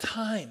difficult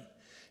time,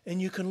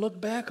 and you can look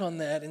back on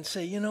that and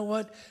say, you know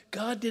what?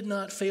 God did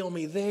not fail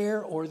me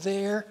there or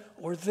there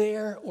or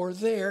there or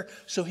there,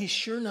 so he's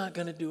sure not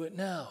going to do it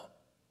now.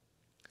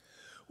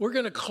 We're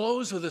going to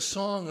close with a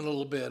song in a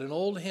little bit, an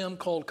old hymn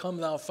called Come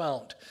Thou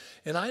Fount.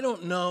 And I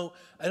don't know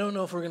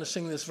if we're going to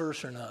sing this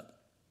verse or not.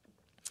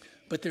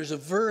 But there's a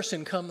verse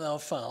in Come Thou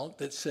Fount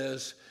that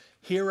says,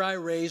 here I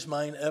raise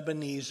mine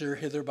Ebenezer,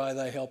 hither by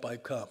thy help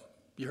I've come.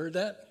 You heard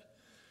that?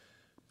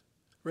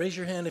 Raise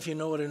your hand if you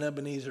know what an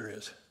Ebenezer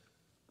is.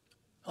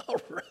 All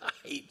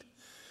right.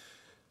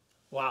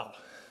 Wow.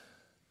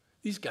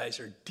 These guys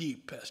are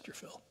deep, Pastor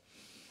Phil.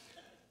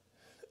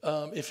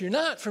 If you're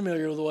not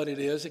familiar with what it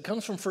is, it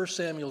comes from 1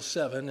 Samuel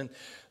 7, and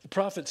the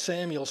prophet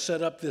Samuel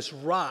set up this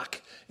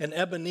rock, and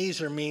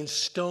Ebenezer means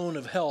stone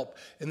of help.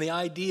 And the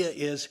idea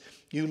is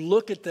you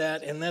look at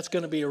that, and that's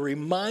going to be a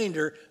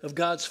reminder of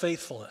God's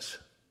faithfulness.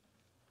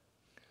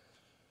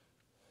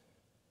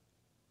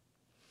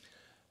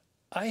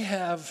 I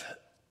have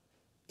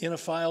in a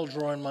file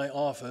drawer in my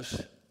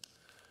office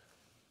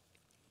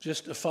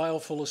just a file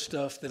full of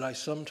stuff that I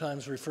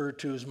sometimes refer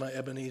to as my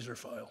Ebenezer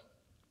file.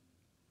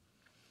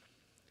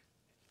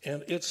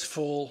 And it's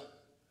full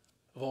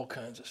of all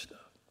kinds of stuff.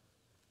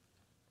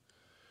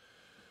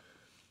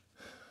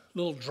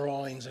 Little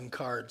drawings and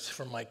cards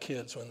from my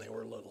kids when they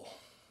were little.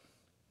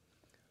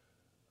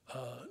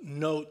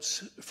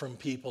 Notes from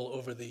people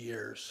over the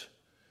years,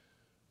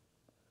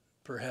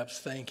 perhaps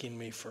thanking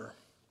me for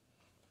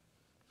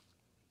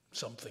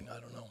something, I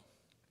don't know.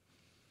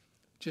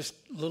 Just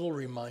little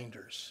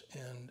reminders.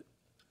 And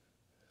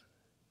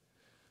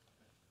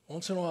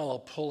once in a while I'll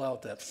pull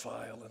out that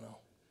file and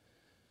I'll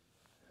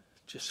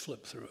just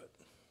flip through it.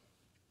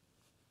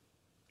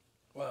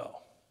 Wow.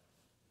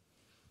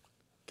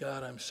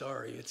 God, I'm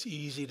sorry. It's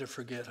easy to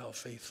forget how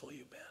faithful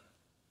you've been.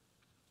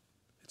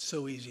 It's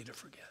so easy to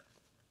forget.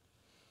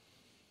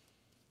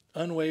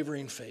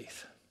 Unwavering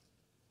faith.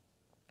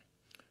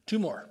 2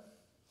 more.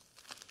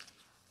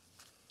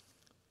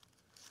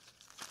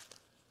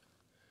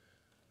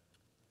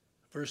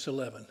 Verse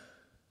 11.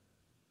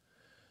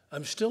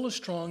 I'm still as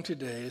strong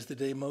today as the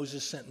day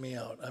Moses sent me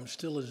out. I'm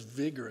still as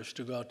vigorous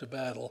to go out to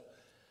battle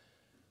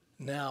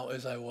now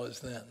as I was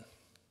then.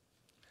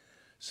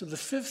 So the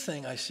 5th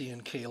thing I see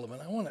in Caleb,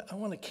 and I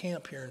want to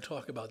camp here and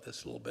talk about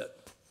this a little bit.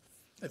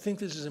 I think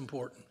this is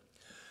important.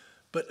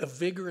 But a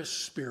vigorous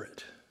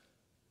spirit.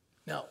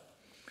 Now,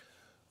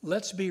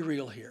 let's be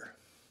real here.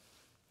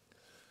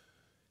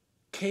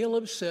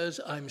 Caleb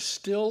says, I'm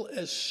still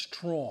as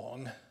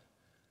strong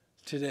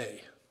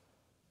today.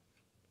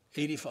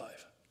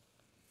 85.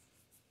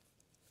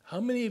 How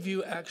many of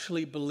you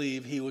actually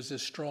believe he was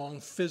as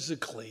strong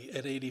physically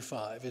at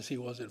 85 as he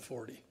was at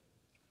 40?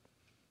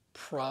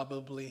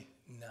 Probably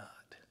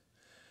not.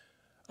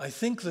 I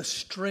think the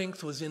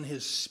strength was in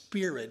his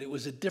spirit. It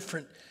was a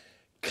different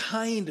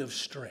kind of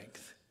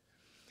strength.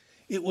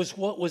 It was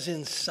what was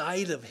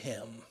inside of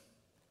him.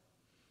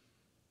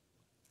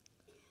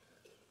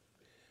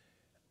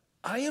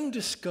 I am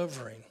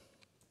discovering,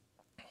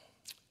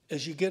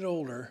 as you get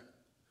older,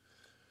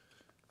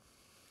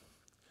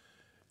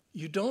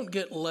 you don't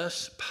get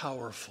less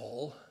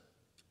powerful,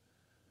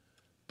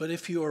 but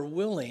if you are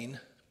willing,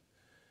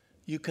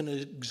 you can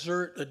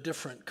exert a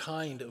different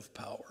kind of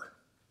power.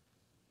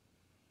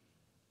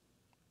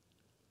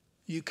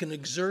 You can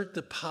exert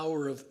the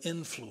power of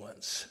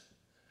influence.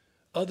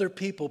 Other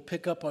people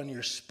pick up on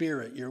your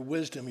spirit, your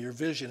wisdom, your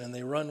vision, and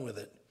they run with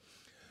it.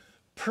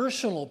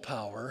 Personal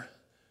power,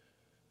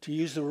 to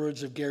use the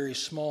words of Gary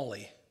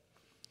Smalley,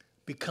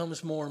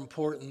 becomes more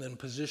important than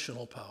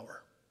positional power.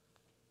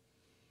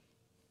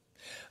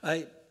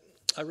 I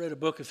I read a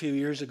book a few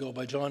years ago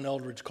by John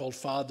Eldredge called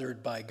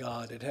Fathered by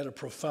God. It had a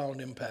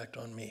profound impact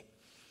on me.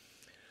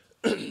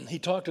 He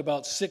talked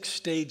about 6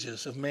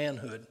 stages of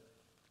manhood.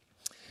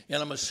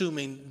 And I'm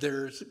assuming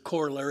there's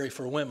corollary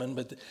for women,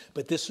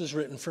 but this was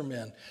written for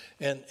men.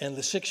 And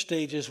the 6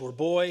 stages were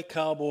boy,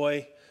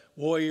 cowboy,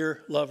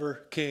 warrior,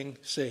 lover, king,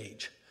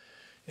 sage.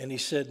 And he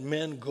said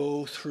men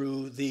go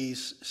through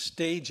these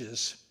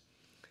stages.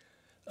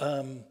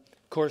 Of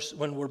course,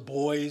 when we're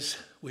boys,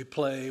 we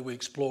play, we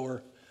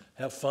explore,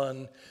 have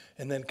fun.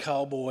 And then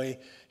cowboy,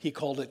 he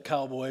called it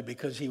cowboy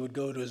because he would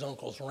go to his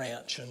uncle's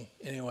ranch. And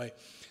anyway,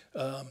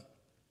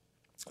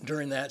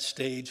 during that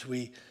stage,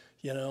 we,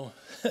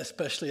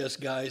 especially us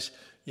guys,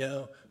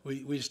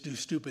 we just do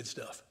stupid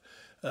stuff.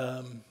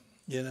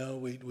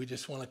 We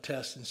just want to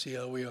test and see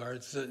how we are.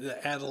 It's the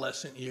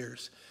adolescent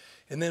years.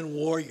 And then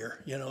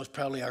warrior, is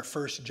probably our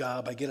first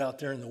job. I get out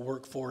there in the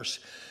workforce.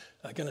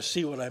 I'm going to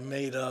see what I'm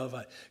made of.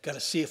 I got to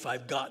see if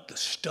I've got the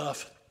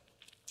stuff.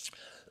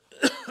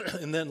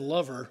 And then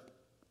lover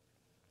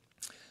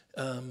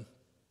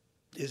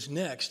is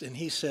next. And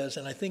he says,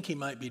 and I think he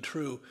might be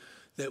true,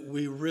 that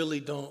we really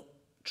don't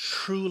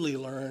truly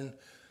learn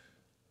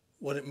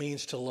what it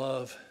means to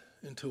love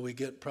until we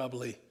get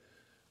probably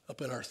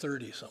up in our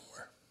 30s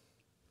somewhere.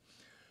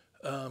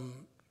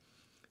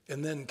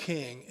 And then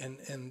king.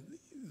 And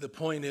the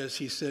point is,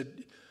 he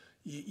said,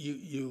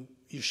 you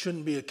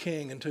shouldn't be a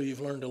king until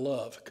you've learned to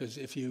love, because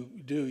if you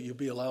do, you'll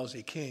be a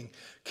lousy king.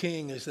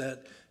 King is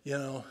that,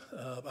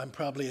 I'm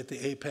probably at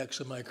the apex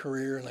of my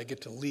career and I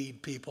get to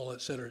lead people,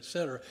 et cetera, et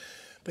cetera.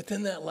 But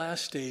then that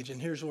last stage,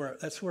 and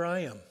that's where I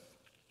am,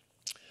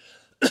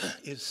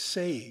 is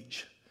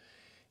sage.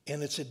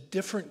 And it's a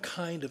different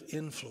kind of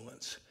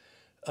influence.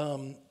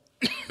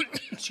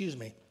 Excuse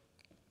me.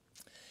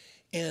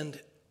 And,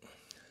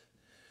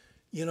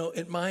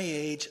 at my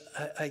age,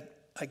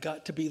 I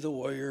got to be the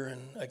warrior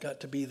and I got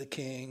to be the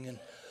king. And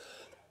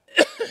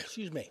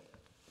excuse me.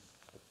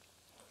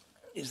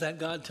 Is that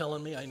God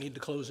telling me I need to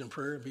close in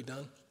prayer and be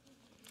done?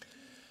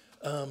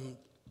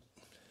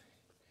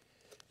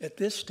 At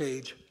this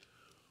stage,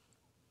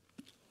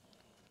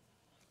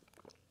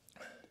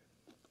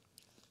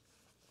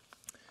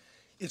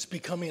 it's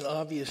becoming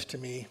obvious to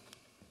me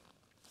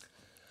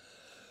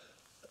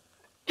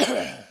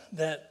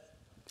that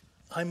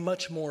I'm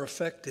much more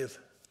effective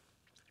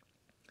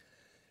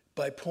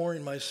by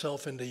pouring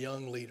myself into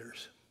young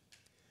leaders.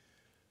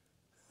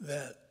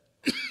 That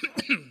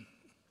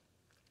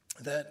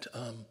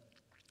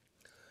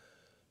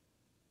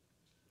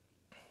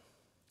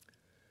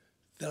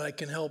I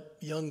can help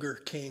younger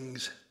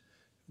kings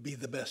be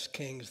the best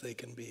kings they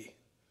can be.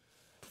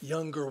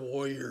 Younger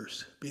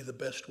warriors be the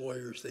best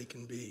warriors they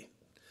can be.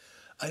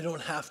 I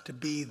don't have to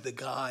be the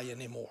guy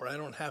anymore. I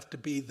don't have to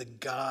be the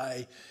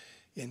guy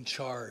in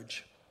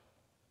charge.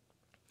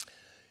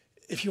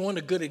 If you want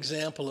a good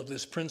example of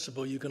this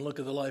principle, you can look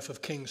at the life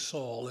of King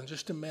Saul and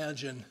just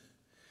imagine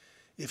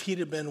if he'd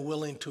have been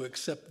willing to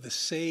accept the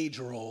sage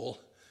role,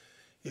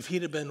 if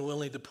he'd have been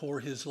willing to pour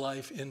his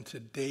life into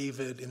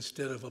David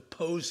instead of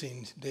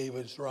opposing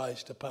David's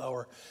rise to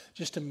power,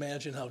 just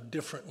imagine how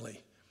differently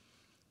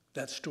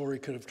that story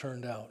could have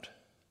turned out.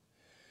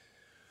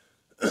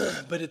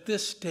 But at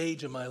this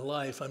stage of my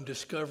life, I'm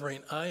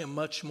discovering I am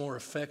much more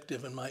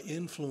effective and my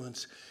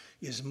influence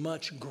is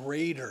much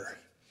greater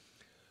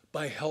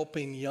by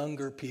helping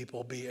younger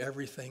people be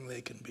everything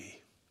they can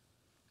be.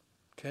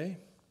 Okay?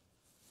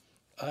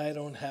 I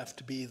don't have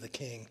to be the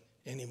king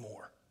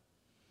anymore.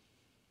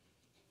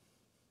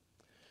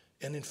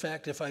 And in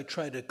fact, if I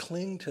try to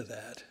cling to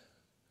that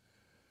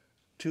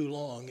too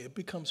long, it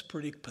becomes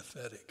pretty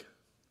pathetic.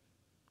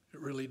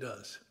 It really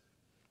does.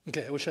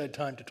 Okay, I wish I had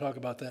time to talk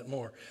about that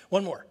more.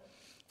 One more.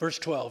 Verse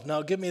 12.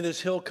 Now give me this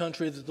hill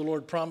country that the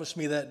Lord promised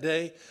me that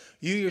day.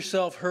 You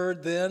yourself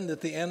heard then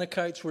that the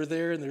Anakites were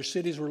there and their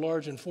cities were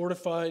large and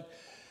fortified.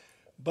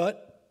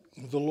 But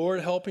the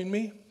Lord helping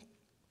me,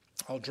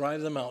 I'll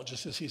drive them out,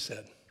 just as he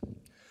said.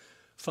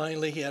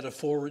 Finally, he had a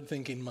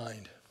forward-thinking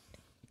mind.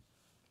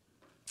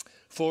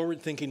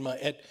 Forward-thinking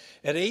mind.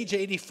 At age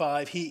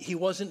 85, he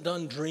wasn't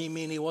done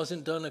dreaming. He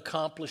wasn't done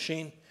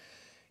accomplishing.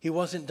 He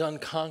wasn't done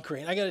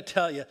conquering. I got to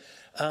tell you,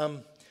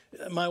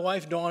 my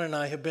wife Dawn and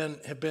I have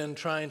been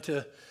trying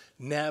to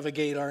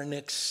navigate our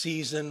next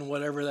season,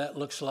 whatever that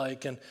looks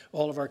like, and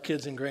all of our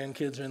kids and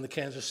grandkids are in the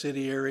Kansas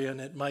City area,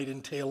 and it might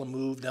entail a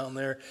move down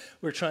there.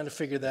 We're trying to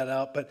figure that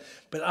out, but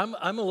I'm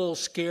a little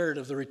scared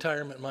of the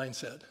retirement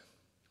mindset.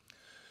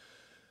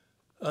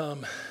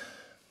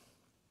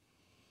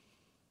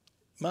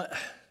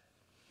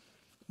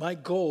 My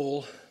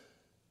goal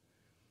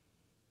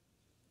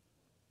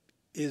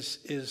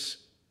is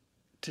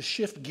to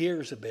shift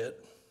gears a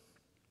bit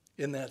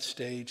in that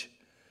stage,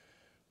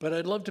 but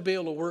I'd love to be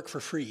able to work for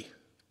free,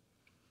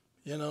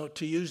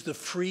 to use the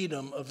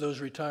freedom of those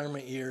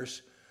retirement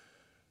years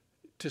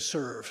to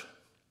serve.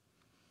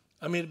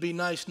 I mean, it'd be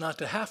nice not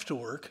to have to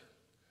work,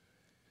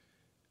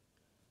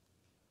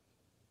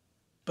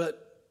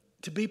 but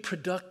to be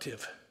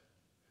productive,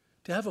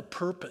 to have a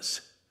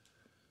purpose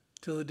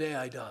till the day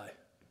I die.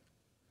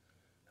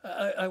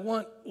 I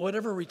want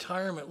whatever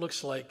retirement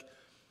looks like,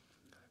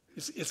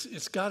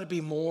 it's got to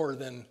be more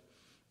than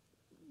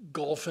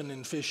golfing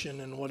and fishing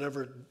and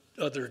whatever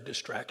other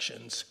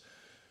distractions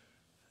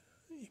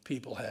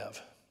people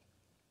have.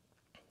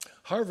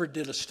 Harvard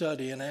did a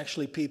study, and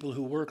actually people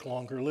who work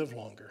longer live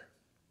longer.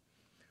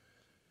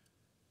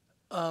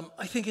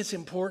 I think it's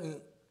important,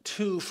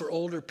 too, for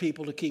older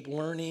people to keep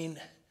learning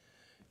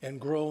and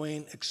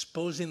growing,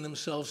 exposing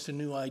themselves to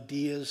new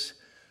ideas,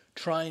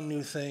 trying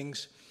new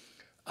things.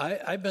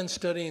 I've been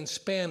studying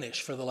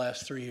Spanish for the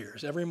last 3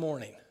 years, every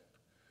morning.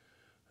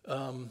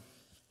 I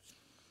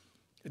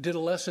did a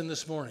lesson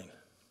this morning.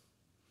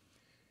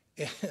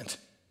 And,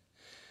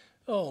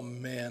 oh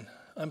man,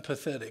 I'm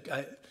pathetic.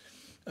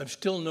 I'm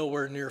still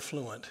nowhere near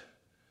fluent.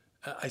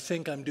 I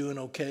think I'm doing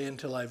okay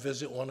until I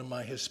visit one of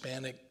my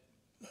Hispanic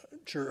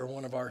church or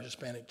one of our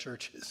Hispanic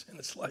churches, and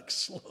it's like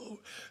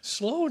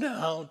slow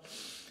down.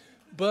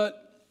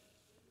 But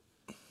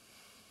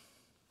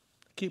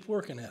keep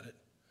working at it.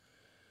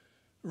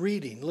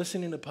 Reading,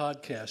 listening to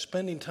podcasts,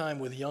 spending time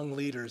with young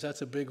leaders.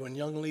 That's a big one.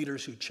 Young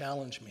leaders who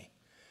challenge me,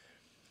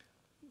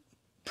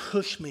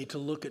 push me to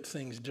look at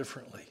things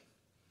differently,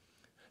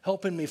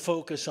 helping me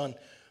focus on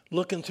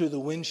looking through the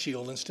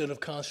windshield instead of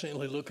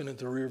constantly looking at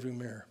the rearview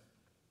mirror.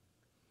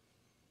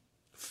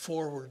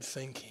 Forward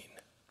thinking.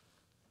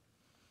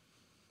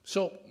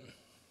 So,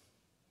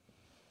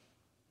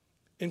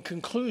 in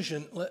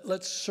conclusion,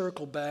 let's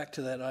circle back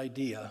to that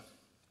idea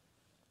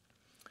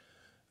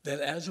that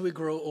as we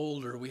grow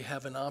older, we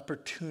have an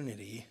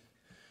opportunity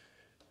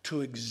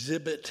to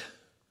exhibit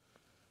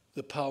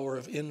the power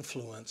of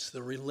influence,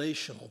 the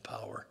relational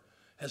power.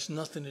 Has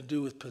nothing to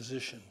do with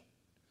position.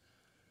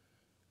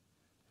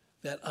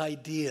 That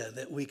idea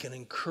that we can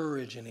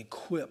encourage and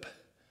equip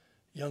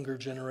younger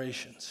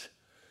generations.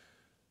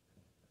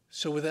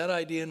 So with that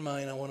idea in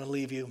mind, I want to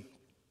leave you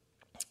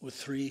with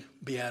 3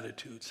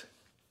 Beatitudes.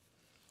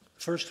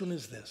 The first one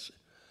is this.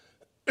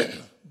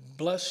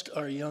 Blessed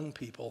are young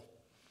people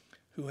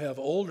who have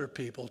older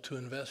people to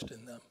invest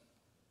in them.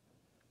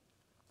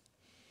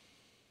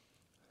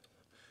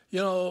 You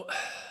know,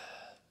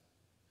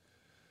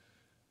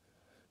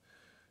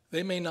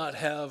 they may not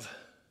have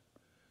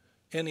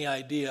any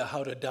idea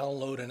how to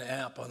download an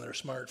app on their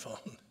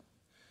smartphone,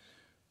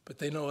 but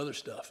they know other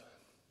stuff.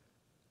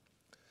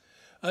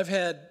 I've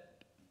had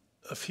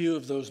a few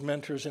of those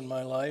mentors in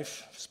my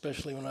life,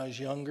 especially when I was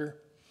younger.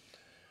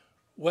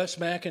 Wes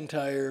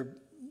McIntyre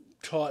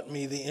taught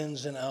me the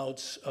ins and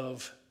outs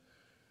of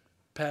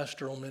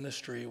pastoral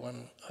ministry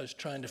when I was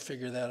trying to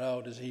figure that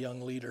out as a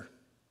young leader.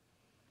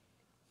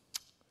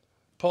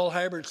 Paul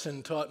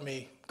Hybertson taught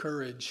me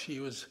courage. He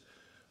was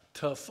a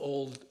tough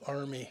old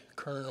Army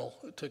colonel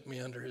that took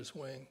me under his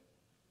wing.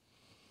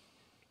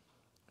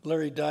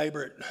 Larry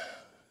Dybert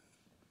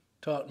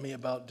taught me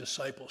about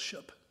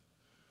discipleship,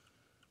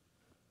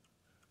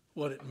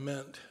 what it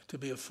meant to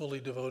be a fully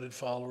devoted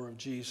follower of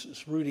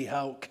Jesus. Rudy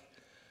Hauk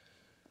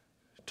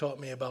taught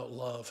me about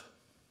love,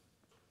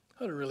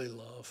 how to really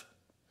love.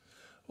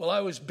 Well,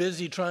 I was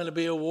busy trying to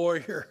be a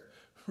warrior.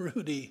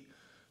 Rudy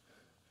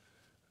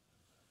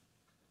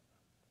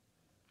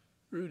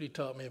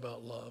taught me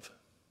about love.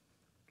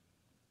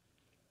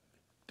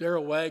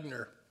 Darrell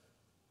Wagner,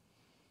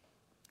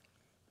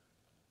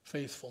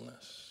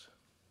 faithfulness.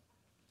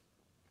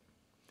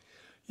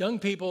 Young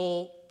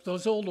people,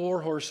 those old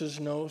war horses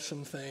know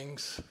some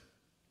things,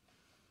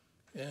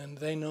 and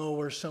they know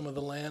where some of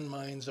the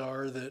landmines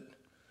are that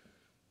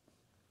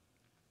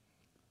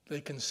they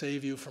can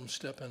save you from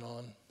stepping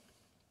on.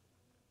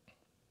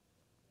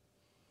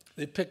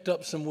 They picked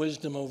up some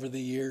wisdom over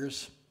the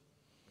years.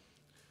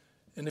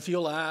 And if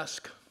you'll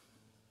ask,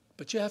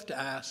 but you have to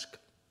ask,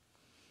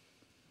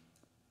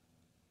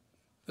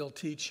 they'll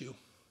teach you.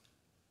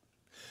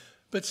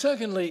 But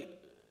secondly,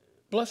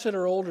 blessed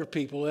are older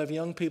people who have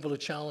young people to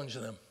challenge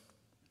them.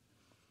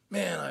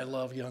 Man, I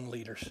love young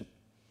leaders.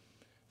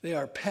 They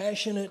are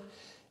passionate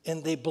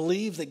and they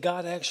believe that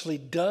God actually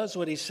does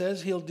what he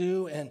says he'll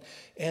do, and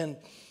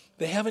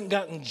they haven't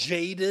gotten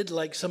jaded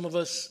like some of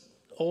us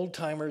old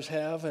timers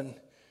have, and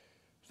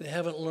they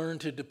haven't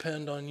learned to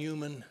depend on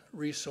human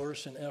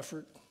resource and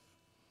effort.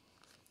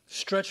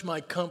 Stretch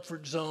my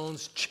comfort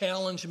zones,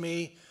 challenge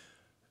me,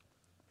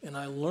 and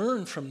I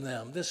learn from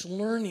them. This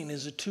learning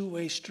is a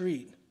two-way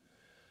street.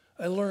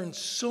 I learn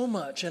so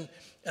much, and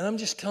I'm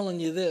just telling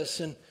you this,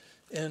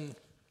 and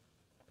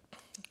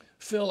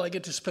Phil, I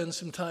get to spend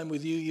some time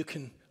with you. You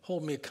can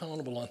hold me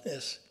accountable on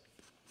this.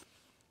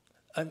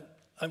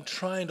 I'm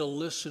trying to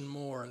listen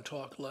more and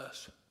talk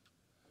less,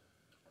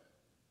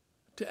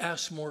 to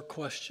ask more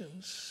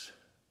questions.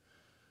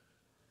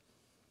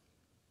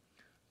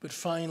 But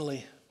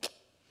finally,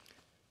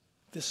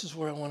 this is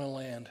where I want to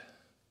land.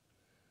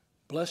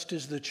 Blessed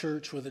is the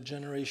church where the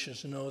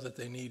generations know that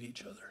they need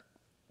each other.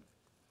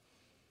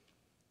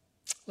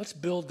 Let's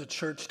build the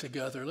church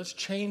together. Let's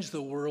change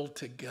the world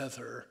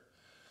together.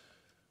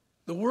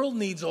 The world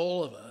needs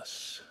all of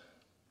us.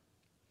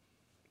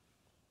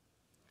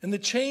 And the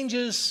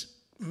changes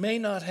may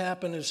not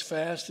happen as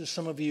fast as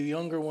some of you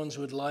younger ones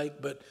would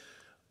like, but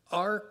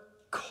our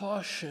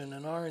caution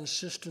and our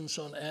insistence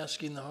on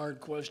asking the hard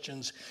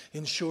questions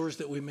ensures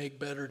that we make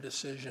better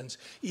decisions,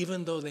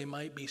 even though they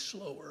might be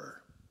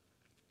slower.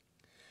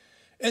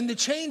 And the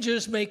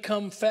changes may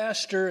come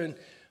faster and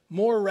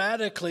more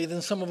radically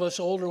than some of us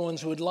older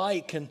ones would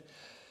like, and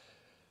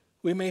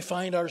we may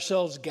find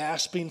ourselves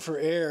gasping for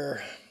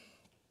air,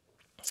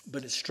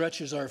 but it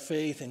stretches our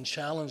faith and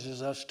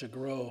challenges us to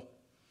grow.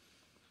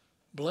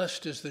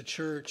 Blessed is the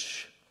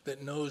church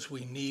that knows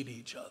we need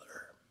each other.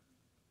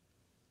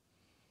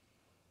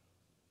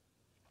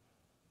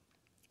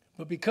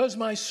 But because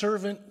my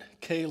servant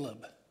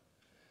Caleb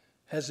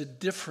has a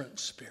different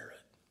spirit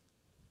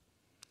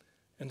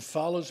and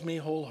follows me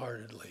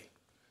wholeheartedly,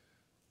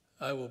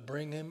 I will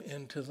bring him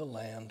into the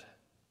land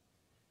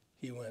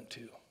he went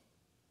to.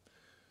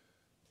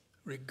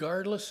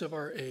 Regardless of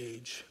our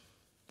age,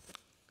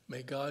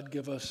 may God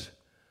give us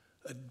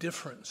a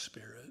different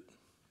spirit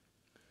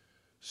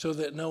so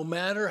that no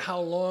matter how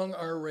long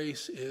our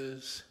race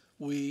is,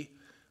 we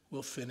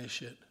will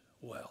finish it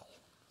well.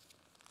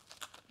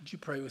 Would you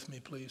pray with me,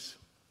 please?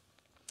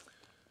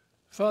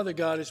 Father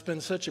God, it's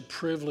been such a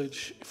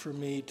privilege for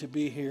me to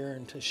be here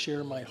and to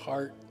share my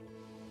heart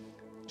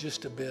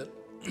just a bit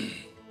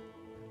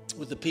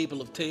with the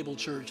people of Table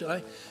Church.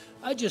 And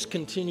I just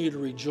continue to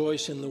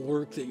rejoice in the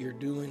work that you're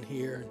doing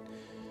here.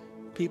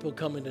 People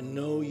coming to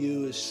know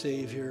you as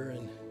Savior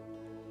and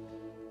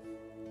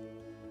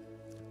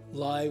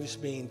lives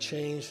being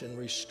changed and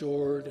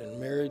restored and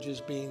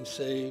marriages being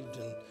saved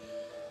and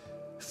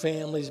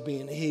families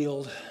being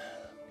healed.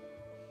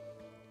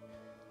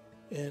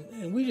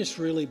 And we just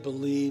really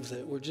believe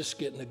that we're just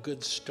getting a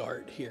good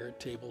start here at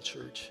Table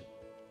Church.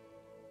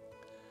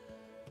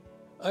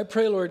 I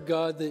pray, Lord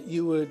God, that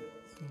you would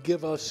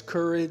give us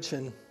courage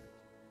and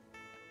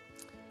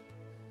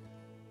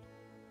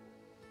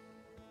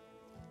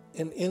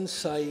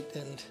insight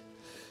and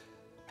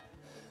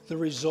the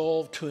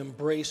resolve to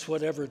embrace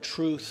whatever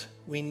truth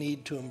we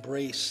need to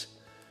embrace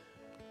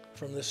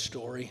from this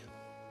story.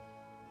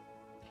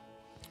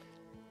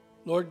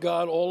 Lord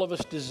God, all of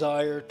us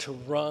desire to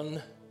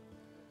run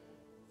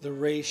the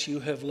race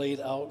you have laid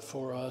out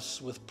for us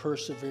with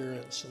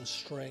perseverance and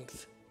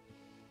strength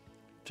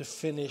to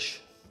finish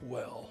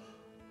well.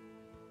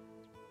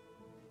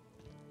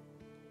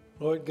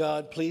 Lord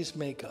God, please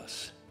make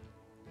us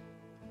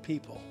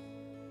people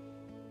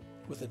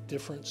with a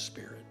different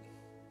spirit.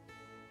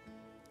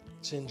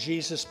 It's in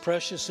Jesus'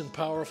 precious and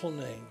powerful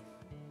name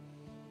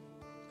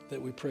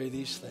that we pray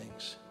these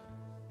things.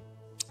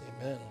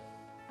 Amen.